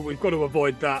it, so we've got to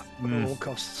avoid that at all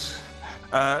costs.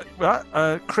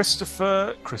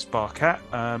 Chris Barkett,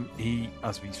 he,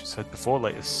 as we said before,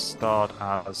 later starred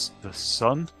as the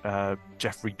son,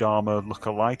 Jeffrey Dahmer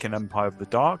lookalike in Empire of the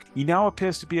Dark. He now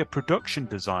appears to be a production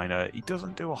designer. He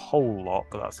doesn't do a whole lot,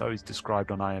 but that's how he's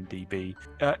described on IMDb.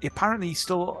 Apparently, he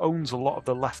still owns a lot of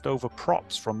the leftover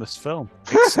props from this film,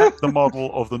 except the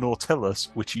model of the Nautilus,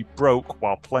 which he broke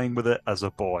while playing with it as a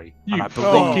boy. You And I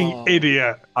fucking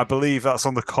idiot. I believe that's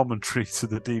on the commentary to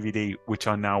the DVD, which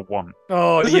I now want.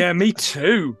 Oh, yeah, me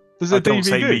too. There's a I don't DVD.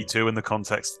 say me too in the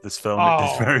context of this film. It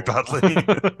did very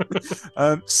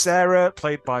badly. Sarah,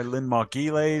 played by Lynn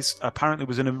Margulies, apparently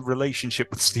was in a relationship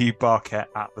with Steve Barkett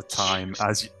at the time,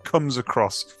 as it comes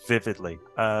across vividly.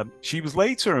 She was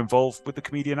later involved with the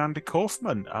comedian Andy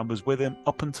Kaufman and was with him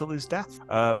up until his death.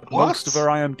 Most of her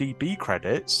IMDb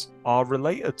credits are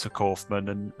related to Kaufman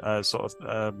and sort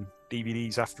of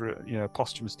DVDs after,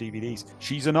 posthumous DVDs.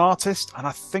 She's an artist, and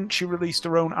I think she released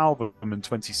her own album in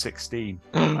 2016,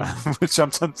 which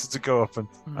I'm tempted to go up and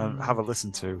have a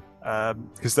listen to.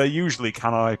 Because they're usually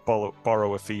can I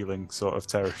borrow a feeling sort of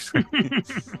territory.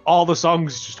 All the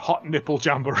songs just hot nipple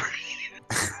jamboree.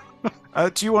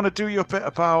 Do you want to do your bit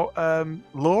about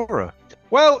Laura?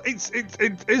 Well, it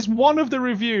is one of the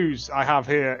reviews I have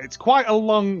here. It's quite a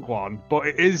long one, but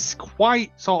it is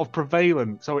quite sort of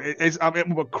prevalent. So it is.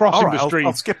 We're crossing the stream.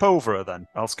 I'll skip over her then.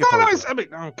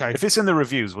 Okay. If it's in the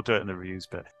reviews, we'll do it in the reviews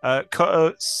bit.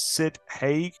 Cutter Sid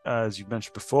Haig, as you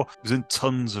mentioned before, was in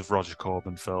tons of Roger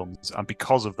Corman films, and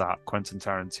because of that, Quentin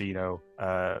Tarantino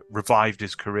revived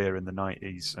his career in the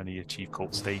 90s, and he achieved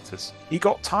cult status. He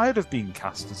got tired of being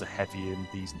cast as a heavy in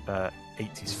these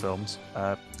 80s films,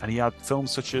 and he had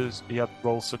roles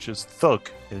such as Thug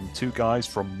in Two Guys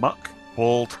from Muck,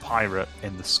 Bald Pirate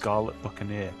in The Scarlet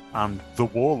Buccaneer, and The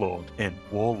Warlord in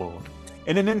Warlord.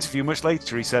 In an interview much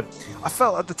later, he said, "I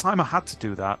felt at the time I had to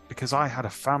do that because I had a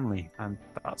family, and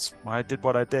that's why I did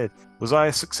what I did. Was I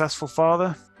a successful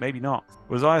father? Maybe not.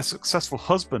 Was I a successful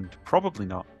husband? Probably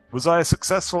not. Was I a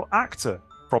successful actor?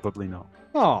 Probably not."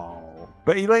 Oh.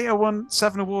 But he later won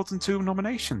 7 awards and 2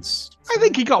 nominations. I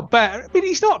think he got better. I mean,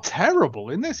 he's not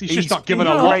terrible in this. He's just not given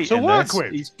a lot to work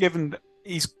with.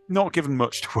 He's not given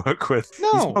much to work with.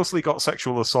 No. He's mostly got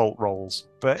sexual assault roles,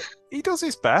 but he does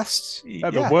his best. They're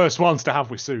the worst ones to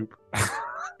have with Soup.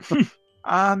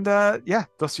 And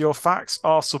thus your facts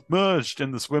are submerged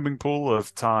in the swimming pool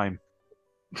of time.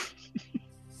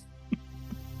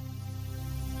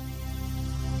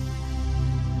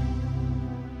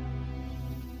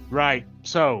 Right,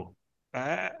 so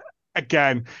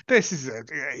again, this is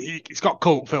it's got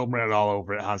cult film written all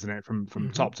over it, hasn't it,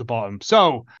 from top to bottom.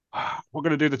 So we're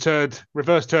going to do the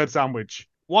reverse turd sandwich.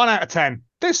 1 out of 10.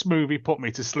 This movie put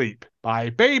me to sleep by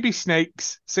Baby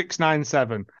Snakes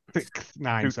 697.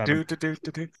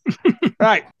 697.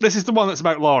 Right, this is the one that's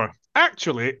about Laura.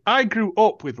 Actually, I grew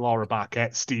up with Laura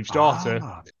Barquette, Steve's daughter,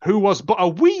 who was but a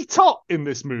wee tot in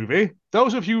this movie.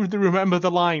 Those of you who remember the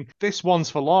line, "This one's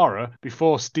for Laura,"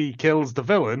 before Steve kills the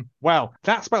villain, well,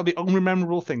 that's about the only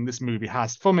memorable thing this movie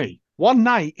has for me. One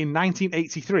night in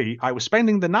 1983, I was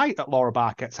spending the night at Laura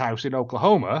Barquette's house in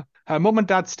Oklahoma. Her mum and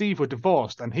dad Steve were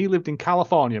divorced, and he lived in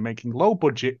California making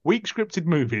low-budget, weak-scripted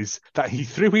movies that he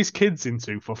threw his kids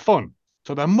into for fun.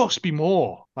 So there must be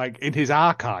more, like in his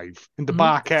archive, in the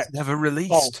Barquette never released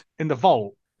vault, in the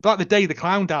vault. Like the day the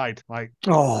clown died, like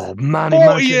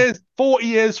 40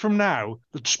 years from now,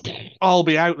 I'll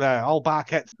be out there. All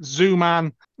Barquette,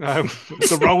 Zooman,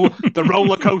 the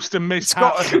roller coaster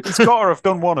mishap. He's got to have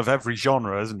done one of every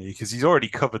genre, hasn't he? Because he's already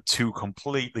covered 2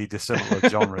 completely dissimilar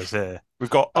genres here. We've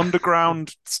got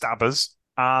underground stabbers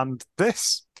and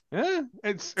this. Yeah,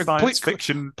 it's science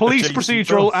fiction, police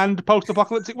procedural, and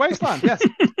post-apocalyptic wasteland. Yes,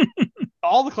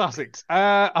 all the classics.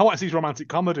 I want to see his romantic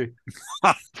comedy.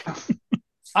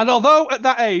 And although at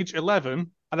that age,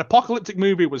 11, an apocalyptic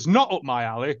movie was not up my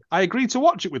alley, I agreed to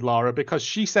watch it with Laura because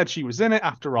she said she was in it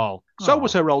after all. So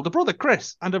was her older brother,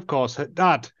 Chris, and of course her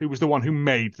dad, who was the one who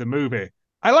made the movie.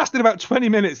 I lasted about 20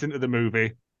 minutes into the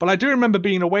movie, but I do remember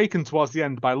being awakened towards the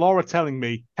end by Laura telling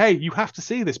me, "Hey, you have to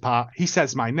see this part. He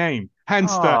says my name."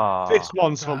 Hence the "this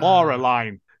one's for Laura"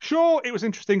 line. Sure, it was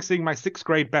interesting seeing my 6th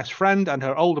grade best friend and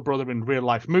her older brother in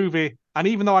real-life movie, and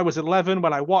even though I was 11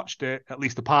 when I watched it, at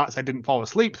least the parts I didn't fall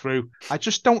asleep through, I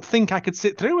just don't think I could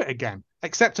sit through it again,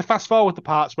 except to fast-forward the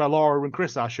parts where Laura and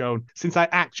Chris are shown, since I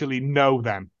actually know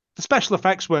them. The special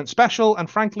effects weren't special, and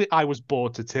frankly, I was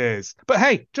bored to tears. But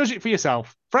hey, judge it for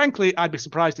yourself. Frankly, I'd be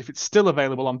surprised if it's still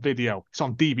available on video. It's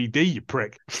on DVD, you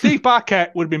prick. Steve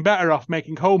Barquette would have been better off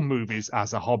making home movies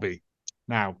as a hobby.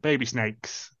 Now, Baby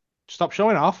Snakes. Stop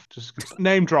showing off. Just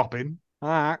name dropping.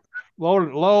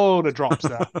 Load of drops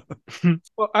there.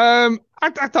 But, I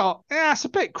thought, it's a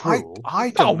bit cruel. I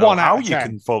don't know how you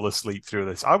can fall asleep through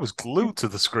this. I was glued to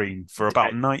the screen for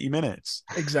about 90 minutes.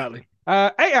 Exactly.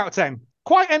 8 out of 10.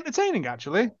 Quite entertaining,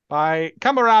 actually, by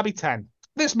Kamarabi 10.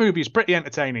 This movie is pretty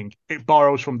entertaining. It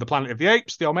borrows from The Planet of the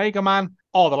Apes, The Omega Man,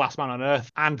 or The Last Man on Earth,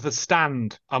 and The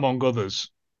Stand, among others.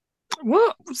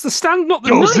 What? Was The Stand not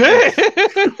the Does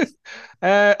it?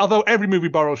 Although every movie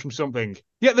borrows from something.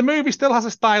 Yet the movie still has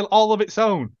a style all of its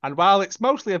own. And while it's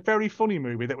mostly a very funny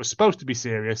movie that was supposed to be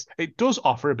serious, it does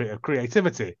offer a bit of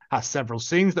creativity. Has several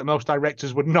scenes that most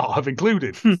directors would not have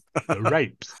included. The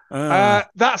rapes.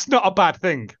 That's not a bad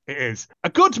thing. It is. A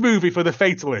good movie for the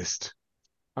fatalist.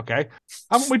 Okay,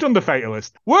 haven't we done the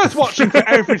Fatalist? Worth watching for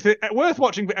everything. Worth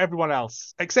watching for everyone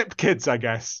else, except kids, I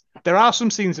guess. There are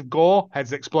some scenes of gore,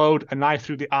 heads explode, a knife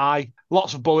through the eye,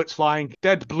 lots of bullets flying,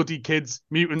 dead bloody kids,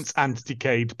 mutants, and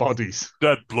decayed bodies.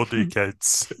 Dead bloody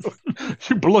kids.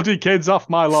 You bloody kids off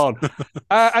my lawn.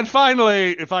 And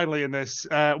finally in this,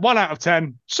 1 out of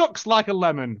 10, Sucks Like a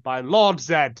Lemon by Lord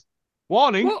Zed.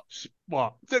 Warning.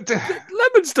 What?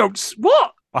 Lemons don't.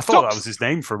 What? I thought that was his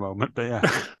name for a moment, but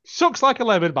yeah. Sucks Like a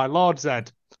Lemon by Lord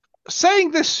Zed.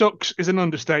 Saying this sucks is an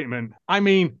understatement. I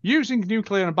mean, using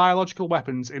nuclear and biological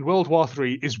weapons in World War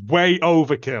III is way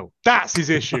overkill. That's his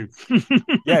issue.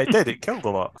 Yeah, it did. It killed a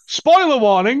lot. Spoiler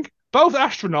warning. Both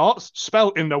astronauts,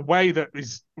 spelled in the way that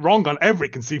is wrong on every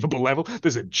conceivable level,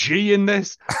 there's a G in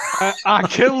this, are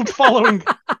killed,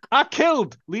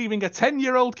 leaving a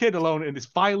 10-year-old kid alone in this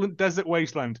violent desert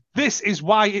wasteland. This is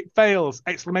why it fails! !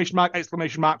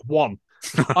 1.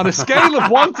 On a scale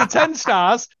of 1 to 10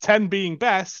 stars, 10 being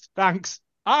best, thanks,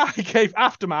 I gave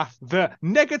Aftermath the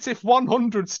negative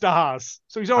 100 stars.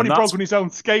 So he's already broken his own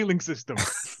scaling system.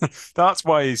 That's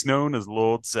why he's known as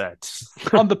Lord Zed.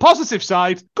 On the positive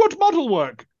side, good model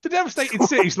work. The devastated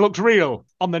cities looked real.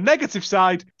 On the negative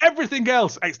side, everything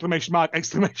else! !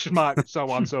 So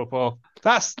on and so forth.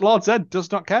 That's Lord Zed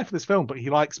does not care for this film, but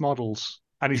he likes models.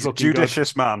 And he's looking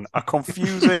judicious man. A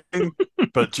confusing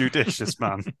but judicious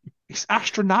man. It's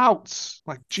astronauts,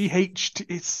 like GH.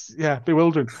 It's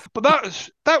bewildering. But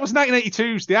that was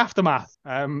 1982's The Aftermath.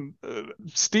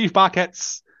 Steve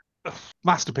Barkett's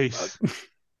masterpiece.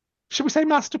 Should we say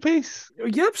masterpiece?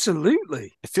 Yeah,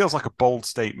 absolutely. It feels like a bold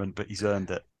statement, but he's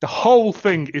earned it. The whole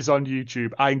thing is on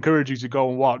YouTube. I encourage you to go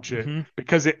and watch it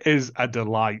because it is a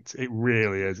delight. It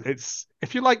really is. It's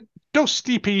if you like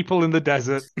dusty people in the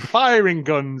desert, firing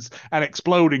guns and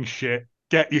exploding shit,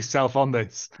 get yourself on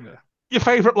this. Yeah. Your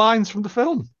favourite lines from the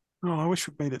film? Oh, I wish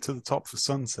we'd made it to the top for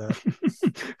sunset.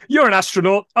 You're an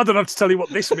astronaut. I don't have to tell you what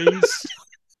this means.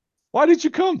 Why did you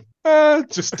come?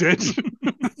 Just did.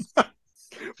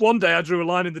 One day I drew a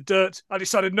line in the dirt. I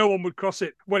decided no one would cross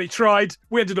it. When he tried,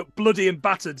 we ended up bloody and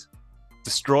battered.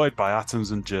 Destroyed by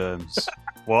atoms and germs.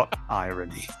 What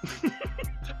irony.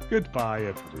 Goodbye,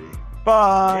 everybody.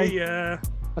 Bye. Yeah.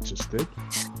 I just did.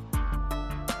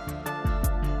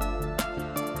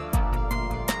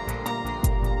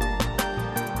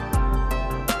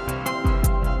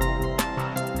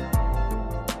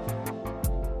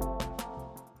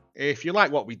 If you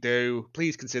like what we do,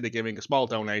 please consider giving a small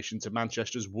donation to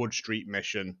Manchester's Wood Street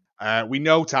Mission. We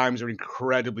know times are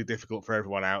incredibly difficult for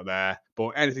everyone out there, but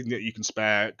anything that you can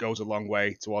spare goes a long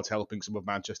way towards helping some of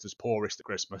Manchester's poorest at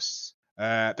Christmas.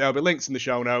 There'll be links in the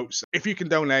show notes. If you can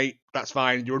donate, that's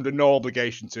fine. You're under no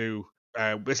obligation to.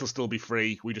 This will still be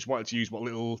free. We just wanted to use what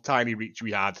little tiny reach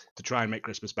we had to try and make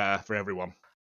Christmas better for everyone.